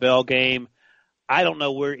Le'Veon Bell game. I don't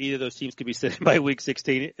know where either of those teams could be sitting by Week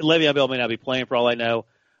 16. Le'Veon Bell may not be playing for all I know.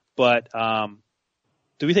 But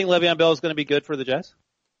do we think Le'Veon Bell is going to be good for the Jets?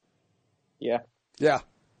 Yeah. Yeah.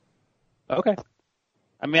 Okay.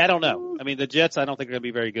 I mean, I don't know. I mean, the Jets, I don't think are going to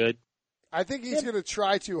be very good. I think he's going to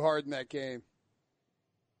try too hard in that game.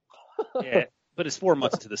 Yeah, but it's 4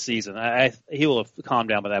 months into the season. He will have calmed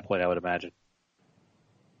down by that point, I would imagine.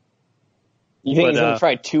 You think he's going to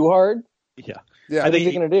try too hard? Yeah. Yeah. What is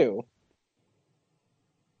he going to do?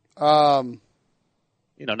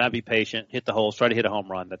 Not be patient, hit the holes, try to hit a home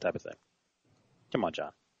run, that type of thing. Come on,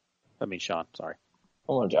 John. Sean, sorry.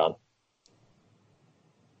 Come on, John.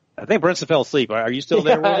 I think Brinson fell asleep. Are you still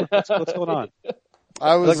there? What's going on?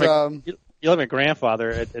 I was. You like my grandfather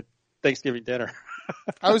at Thanksgiving dinner.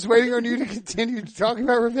 I was waiting on you to continue talking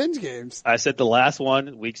about revenge games. I said the last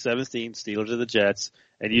one, Week 17, Steelers to the Jets,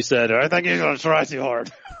 and you said, I think he's going to try too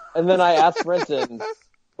hard. And then I asked Brinson,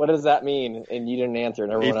 what does that mean? And you didn't answer.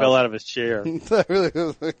 And he fell out of his chair.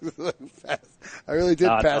 I really did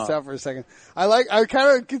pass out for a second. I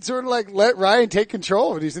kind of could sort of like let Ryan take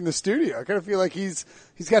control when he's in the studio. I kind of feel like he's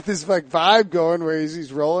got this like vibe going where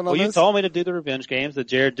he's rolling on this. Well, you told me to do the revenge games that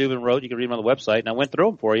Jared Dubin wrote. You can read them on the website, and I went through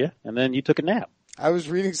them for you, and then you took a nap. I was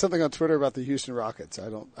reading something on Twitter about the Houston Rockets. I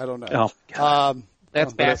don't know. Oh, God.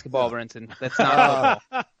 That's basketball, Brinson. That's not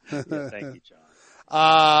football. Thank you,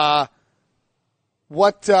 John.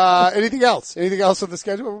 Anything else? Anything else on the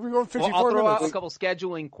schedule? We're going 54 I'll throw minutes. out a couple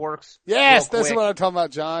scheduling quirks. Yes, that's what I'm talking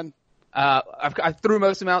about, John. I threw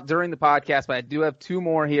most of them out during the podcast, but I do have two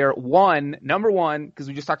more here. Number one, because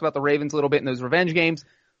we just talked about the Ravens a little bit in those revenge games.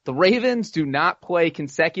 The Ravens do not play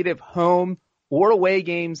consecutive home or away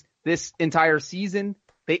games this entire season.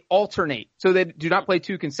 They alternate. So they do not play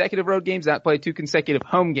 2 consecutive road games, not play 2 consecutive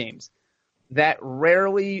home games. That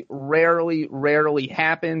rarely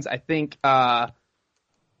happens. I think Kevin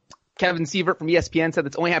Sievert from ESPN said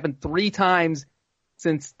that's only happened 3 times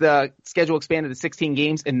since the schedule expanded to 16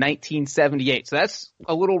 games in 1978. So that's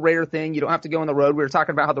a little rare thing. You don't have to go on the road. We were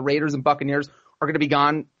talking about how the Raiders and Buccaneers are going to be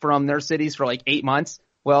gone from their cities for like 8 months.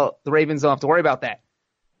 Well, the Ravens don't have to worry about that.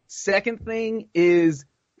 Second thing is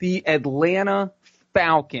the Atlanta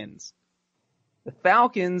Falcons. The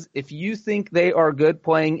Falcons, if you think they are good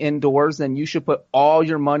playing indoors, then you should put all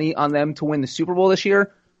your money on them to win the Super Bowl this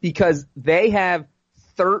year because they have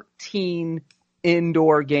 13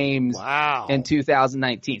 indoor games in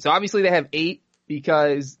 2019. So obviously they have 8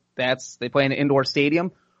 because they play in an indoor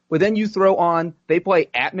stadium. But then you throw on, they play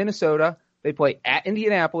at Minnesota, they play at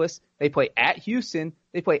Indianapolis, they play at Houston,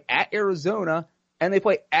 they play at Arizona, and they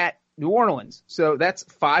play at New Orleans. So that's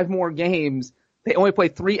 5 more games. They only play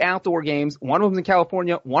 3 outdoor games. One of them's in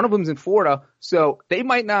California, one of them's in Florida. So they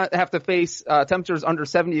might not have to face temperatures under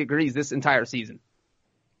 70 degrees this entire season,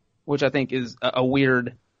 which I think is a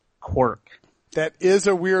weird quirk. That is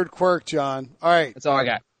a weird quirk, John. All right. That's all I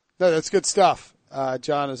got. No, that's good stuff.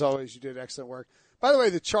 John, as always, you did excellent work. By the way,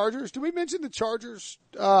 the Chargers, did we mention the Chargers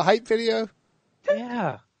hype video?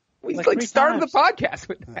 Yeah. We started the podcast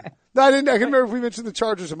with that. No, I didn't. I can remember if we mentioned the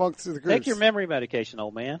Chargers amongst the groups. Take your memory medication,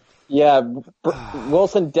 old man. Yeah,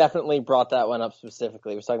 Wilson definitely brought that one up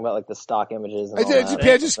specifically. He was talking about like the stock images. And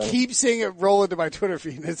I just keep seeing it roll into my Twitter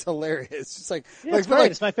feed, and it's hilarious. It's just like, it's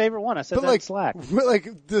great. It's my favorite one. I said that in Slack.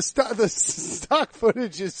 Like the stock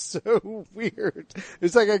footage is so weird.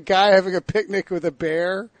 It's like a guy having a picnic with a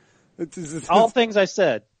bear. All things I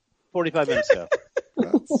said 45 minutes ago.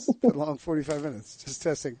 It's been a long 45 minutes. Just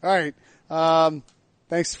testing. All right.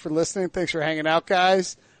 Thanks for listening. Thanks for hanging out,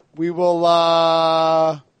 guys. We will,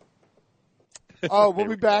 we'll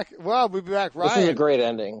be back. Well, we'll be back. Ryan. This is a great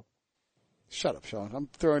ending. Shut up, Sean. I'm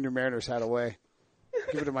throwing your Mariners hat away.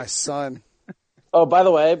 Give it to my son. Oh, by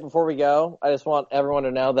the way, before we go, I just want everyone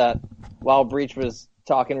to know that while Breech was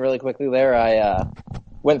talking really quickly there, I,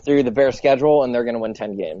 went through the Bears schedule and they're going to win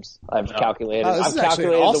 10 games. I've calculated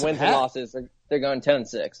the wins and losses. They're going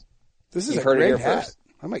 10-6. This is a great hat. First.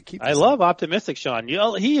 I might keep this. I love optimistic Sean.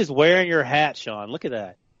 He is wearing your hat, Sean. Look at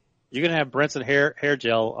that. You're going to have Brinson hair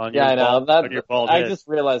gel on your on your bald head. I just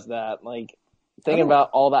realized that. Like, thinking about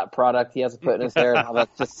all that product he has to put in his hair and how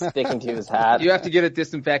that's just sticking to his hat. You have to get it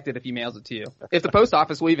disinfected if he mails it to you. If the post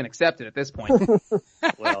office will even accept it at this point.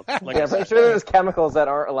 Well, I'm pretty sure there's chemicals that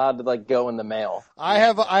aren't allowed to like go in the mail. I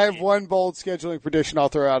have one bold scheduling prediction I'll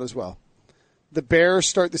throw out as well. The Bears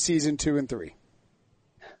start the season 2-3.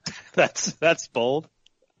 That's bold.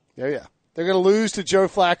 Yeah. They're going to lose to Joe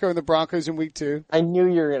Flacco and the Broncos in week 2. I knew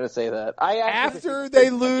you were going to say that. After they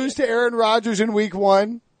lose to Aaron Rodgers in week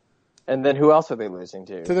 1. And then who else are they losing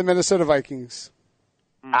to? To the Minnesota Vikings.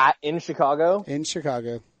 In Chicago? In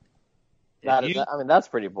Chicago. That's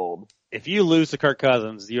pretty bold. If you lose to Kirk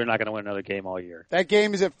Cousins, you're not going to win another game all year. That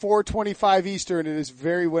game is at 4:25 Eastern, and it is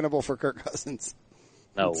very winnable for Kirk Cousins.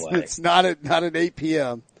 No way. It's not at 8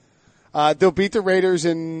 p.m. They'll beat the Raiders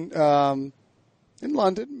in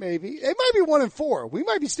London, maybe. It might be 1-4. We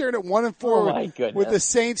might be staring at 1-4 Oh my goodness. with the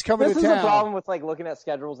Saints coming to town. This is the problem with like looking at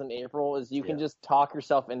schedules in April is you can just talk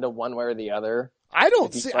yourself into one way or the other. I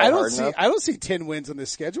don't see 10 wins on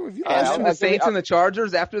this schedule. If you and the Saints and the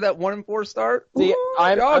Chargers after that 1-4 start. See,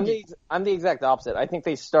 I'm the exact opposite. I think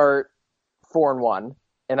they start 4-1,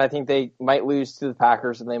 and I think they might lose to the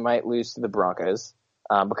Packers and they might lose to the Broncos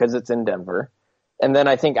because it's in Denver. And then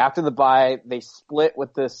I think after the bye, they split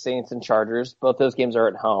with the Saints and Chargers. Both those games are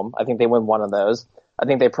at home. I think they win one of those. I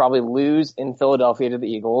think they probably lose in Philadelphia to the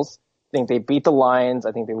Eagles. I think they beat the Lions.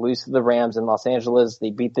 I think they lose to the Rams in Los Angeles.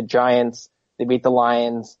 They beat the Giants. They beat the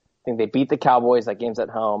Lions. I think they beat the Cowboys. That game's at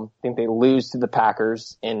home. I think they lose to the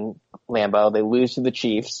Packers in Lambeau. They lose to the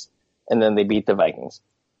Chiefs. And then they beat the Vikings.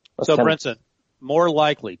 So, Brinson, more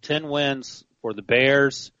likely 10 wins for the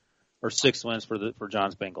Bears or 6 wins for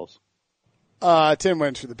John's Bengals? 10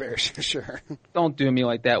 wins for the Bears, sure. Don't do me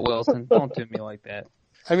like that, Wilson. Don't do me like that.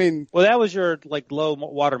 I mean, well, that was your low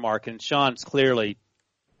watermark, and Sean's clearly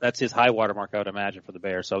that's his high watermark, I would imagine, for the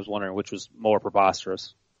Bears. So I was wondering which was more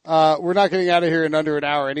preposterous. We're not getting out of here in under an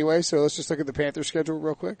hour anyway, so let's just look at the Panthers schedule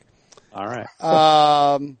real quick. All right.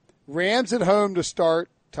 Rams at home to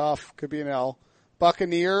start, tough, could be an L.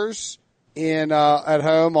 Buccaneers at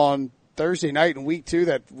home on Thursday night in week 2,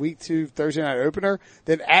 that week 2 Thursday night opener.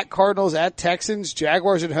 Then at Cardinals, at Texans,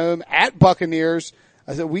 Jaguars at home, at Buccaneers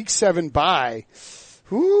as a week 7 bye.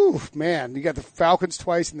 Whew, man, you got the Falcons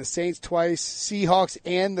twice and the Saints twice, Seahawks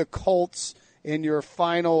and the Colts in your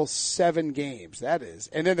final 7 games. That is.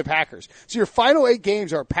 And then the Packers. So your final 8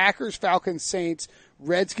 games are Packers, Falcons, Saints,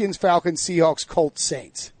 Redskins, Falcons, Seahawks, Colts,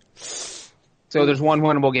 Saints. So there's one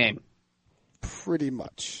winnable game. Pretty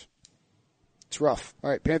much. It's rough. All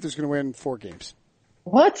right, Panthers going to win 4 games.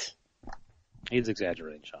 What? He's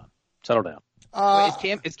exaggerating, Sean. Settle down.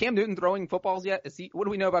 Is Cam Newton throwing footballs yet? What do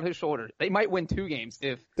we know about his shoulder? They might win 2 games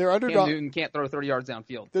if Cam Newton can't throw 30 yards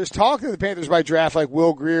downfield. There's talk that the Panthers might draft like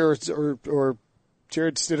Will Greer or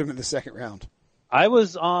Jared Stidham in the 2nd round. I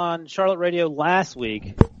was on Charlotte radio last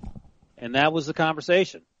week, and that was the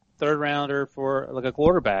conversation. 3rd rounder for like a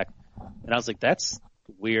quarterback. And I was like, that's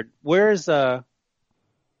weird. Where's am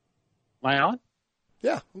I on?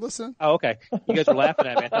 Yeah, I'm listening. Oh, okay. You guys were laughing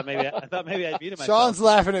at me. I thought maybe I muted myself. Sean's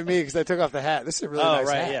laughing at me because I took off the hat. This is a really nice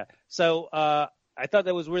hat. Yeah. So I thought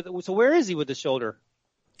that was weird. So where is he with the shoulder?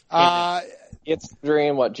 It's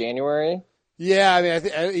during January? Yeah, I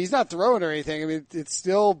mean, he's not throwing or anything. I mean, it's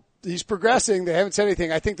still he's progressing. They haven't said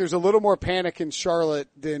anything. I think there's a little more panic in Charlotte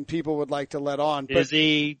than people would like to let on. But is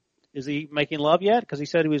he making love yet? Because he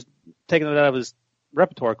said he was taking it out of his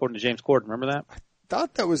repertoire, according to James Corden. Remember that? I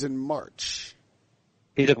thought that was in March.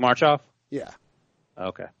 He took March off? Yeah.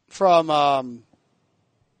 Okay. From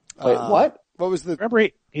wait, what? What was the? Remember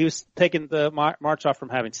he was taking the March off from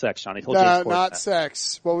having sex, John. He told no, not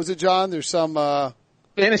sex. What was it, John? There's some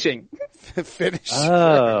finishing. Finish.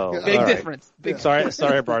 Oh, big difference. Big. Sorry,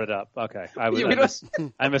 I brought it up. Okay,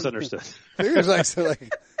 I misunderstood. It was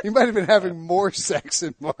like you might have been having more sex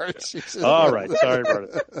in March. All right, sorry, I brought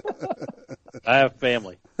it up. I have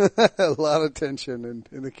family. A lot of tension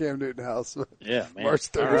in the Cam Newton house. Yeah, man.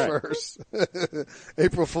 March 31st. Right.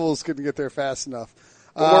 April Fools couldn't get there fast enough.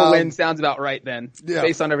 4 wins sounds about right then, yeah.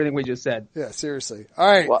 Based on everything we just said. Yeah, seriously. All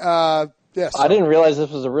right. Well, yes. I didn't realize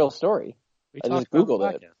this was a real story. I just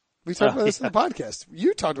Googled it. We talked about this in the podcast.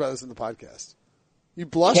 You talked about this in the podcast. You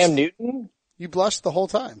blushed. Cam Newton? You blushed the whole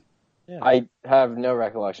time. Yeah. I have no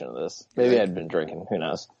recollection of this. Maybe I'd been drinking. Who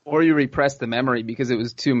knows? Or you repressed the memory because it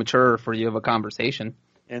was too mature for you of a conversation.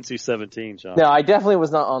 NC-17, John. No, I definitely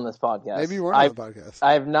was not on this podcast. Maybe you weren't on the podcast.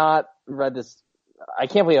 I have not read this. I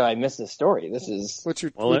can't believe I missed this story. This is... What's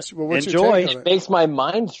your enjoy. Your take on it? It makes my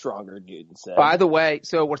mind stronger, Newton said. By the way,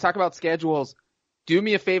 so we're talking about schedules. Do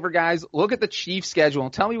me a favor, guys. Look at the Chiefs' schedule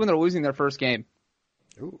and tell me when they're losing their first game.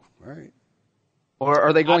 Ooh, all right. Or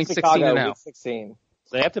are they going 16-0? Week 16.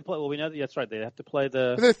 They have to play. Well, we know that's right. They have to play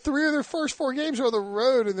the. But 3 of their first 4 games are on the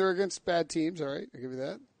road, and they're against bad teams. All right, I'll give you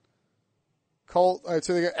that. Colt. All right,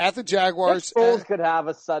 so they got at the Jaguars. Colts could have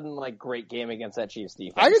a sudden great game against that Chiefs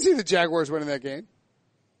defense. I can see the Jaguars winning that game.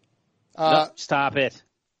 No, stop it.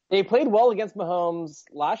 They played well against Mahomes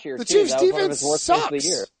last year. The too. Chiefs' that was one of defense his worst sucks. games of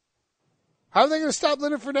the year. How are they going to stop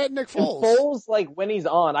Leonard Fournette and Nick Foles? And Foles, when he's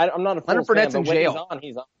on, I'm not a Foles Leonard Fournette's fan, but in jail. when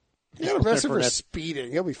he's on. You got to arrest him for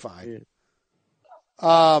speeding. He'll be fine.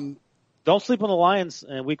 Don't sleep on the Lions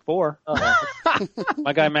in week 4.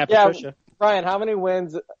 My guy Matt Patricia. Brian, how many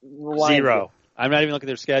wins? Lions 0. I'm not even looking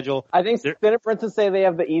at their schedule. I think didn't Brinson say they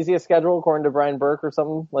have the easiest schedule according to Brian Burke or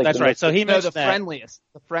something? That's right. So he mentioned the friendliest.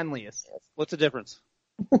 The friendliest. What's the difference?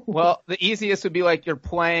 Well, the easiest would be like you're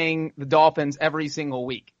playing the Dolphins every single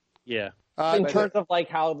week. Yeah. In terms of like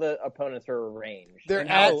how the opponents are arranged. They're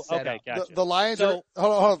at okay, gotcha. The Lions are.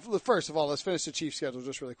 Hold on. First of all, let's finish the Chiefs schedule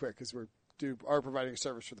just really quick because are providing a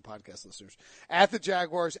service for the podcast listeners. At the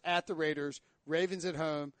Jaguars, at the Raiders, Ravens at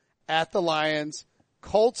home, at the Lions,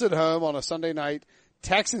 Colts at home on a Sunday night,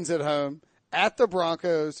 Texans at home, at the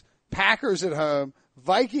Broncos, Packers at home,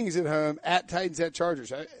 Vikings at home, at Titans, at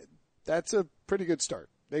Chargers. That's a pretty good start.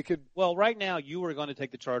 They could. Well, right now you were going to take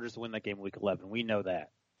the Chargers to win that game in Week 11. We know that.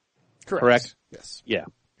 Correct? Yes. Yeah.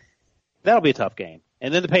 That'll be a tough game.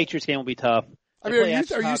 And then the Patriots game will be tough. I mean,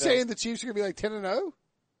 are you saying the Chiefs are going to be like 10-0?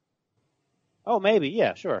 Oh, maybe.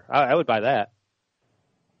 Yeah, sure. I would buy that.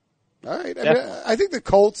 All right. I think the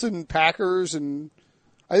Colts and Packers and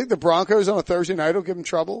I think the Broncos on a Thursday night will give them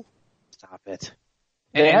trouble. Stop it.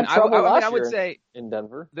 They had trouble last I would year say in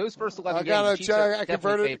Denver. Those first 11 games, I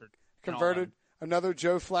converted another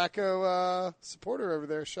Joe Flacco supporter over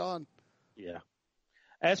there, Sean. Yeah.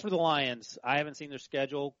 As for the Lions, I haven't seen their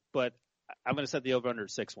schedule, but I'm going to set the over-under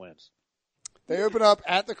at 6 wins. They open up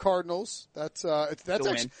at the Cardinals. That's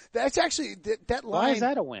actually that line. Why is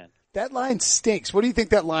that a win? That line stinks. What do you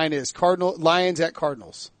think that line is? Lions at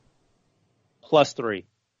Cardinals. +3.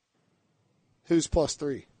 Who's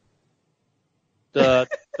 +3? The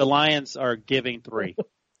Lions are giving 3.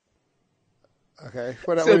 Okay.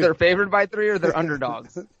 So they're favored by 3 or they're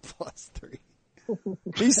underdogs? +3.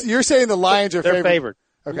 You're saying the Lions are they're favored.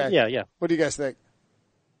 Okay. Yeah. What do you guys think?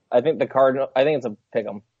 I think it's a pick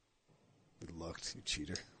 'em. Good luck, you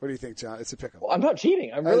cheater. What do you think, John? It's a pick 'em. Well, I'm not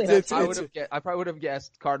cheating. I'm really I probably would have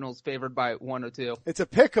guessed Cardinals favored by 1 or 2. It's a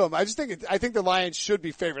pick 'em. I think the Lions should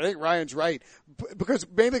be favored. I think Ryan's right.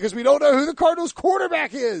 Mainly because we don't know who the Cardinals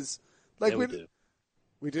quarterback is. Like we do.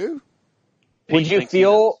 We do? Would you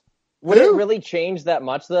feel would it really change that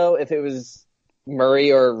much though if it was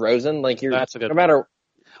Murray or Rosen? Like That's a good no matter.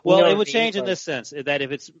 Well, it would change in this sense that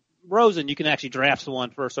if it's Rosen, you can actually draft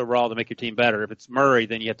someone first overall to make your team better. If it's Murray,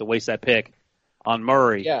 then you have to waste that pick on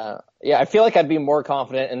Murray. Yeah. I feel like I'd be more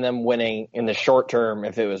confident in them winning in the short term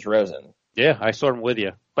if it was Rosen. Yeah, I sort of with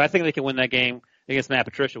you, but I think they can win that game against Matt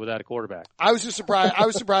Patricia without a quarterback. I was just surprised. I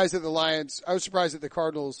was surprised that the Lions. I was surprised that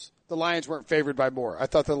the Lions weren't favored by more. I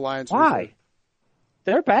thought the Lions. Why?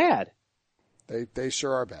 They're bad. They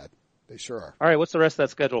sure are bad. They sure are. All right, what's the rest of that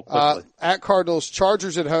schedule quickly? At Cardinals,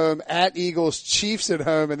 Chargers at home, at Eagles, Chiefs at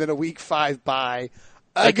home, and then a Week 5 bye.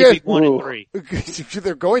 They could be 1 and 3.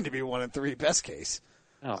 They're going to be 1 and 3, best case.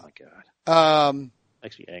 Oh my God.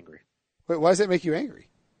 Makes me angry. Wait, why does that make you angry?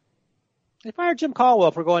 They fired Jim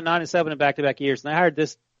Caldwell for going 9-7 in back-to-back years, and I hired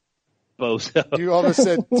this bozo. You almost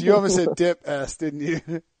said dip ass, didn't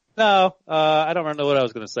you? No, I don't remember what I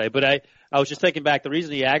was going to say, but I was just thinking back. The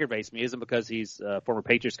reason he aggravates me isn't because he's a former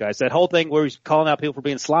Patriots guy. It's that whole thing where he's calling out people for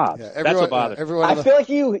being slobs. Yeah, that's what bothers me. I feel like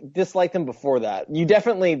you disliked him before that.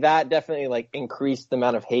 That definitely like increased the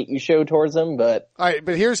amount of hate you showed towards him. But all right,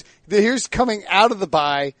 but here's coming out of the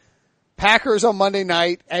bye. Packers on Monday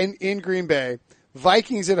night and in Green Bay.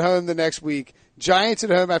 Vikings at home the next week. Giants at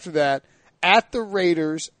home after that. At the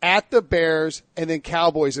Raiders, at the Bears, and then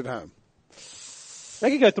Cowboys at home. They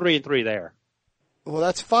could go 3 and 3 there. Well,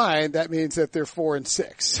 that's fine. That means that they're 4 and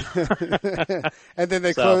 6, and then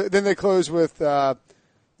they close with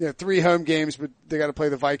 3 home games, but they got to play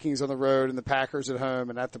the Vikings on the road and the Packers at home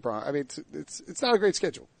and at the Broncos. I mean, it's not a great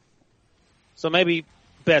schedule. So maybe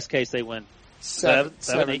best case they win 7,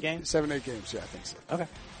 8 games. 7, 8 games. Yeah, I think so. Okay.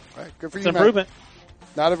 All right, good for you, Matt. Improvement.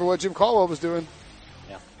 Not over what Jim Caldwell was doing.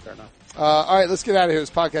 Yeah, fair enough. All right, let's get out of here. This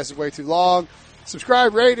podcast is way too long.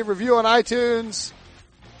 Subscribe, rate, and review on iTunes.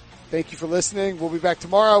 Thank you for listening. We'll be back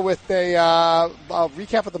tomorrow with a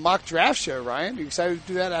recap of the mock draft show, Ryan. Are you excited to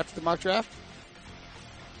do that after the mock draft?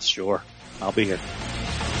 Sure. I'll be here.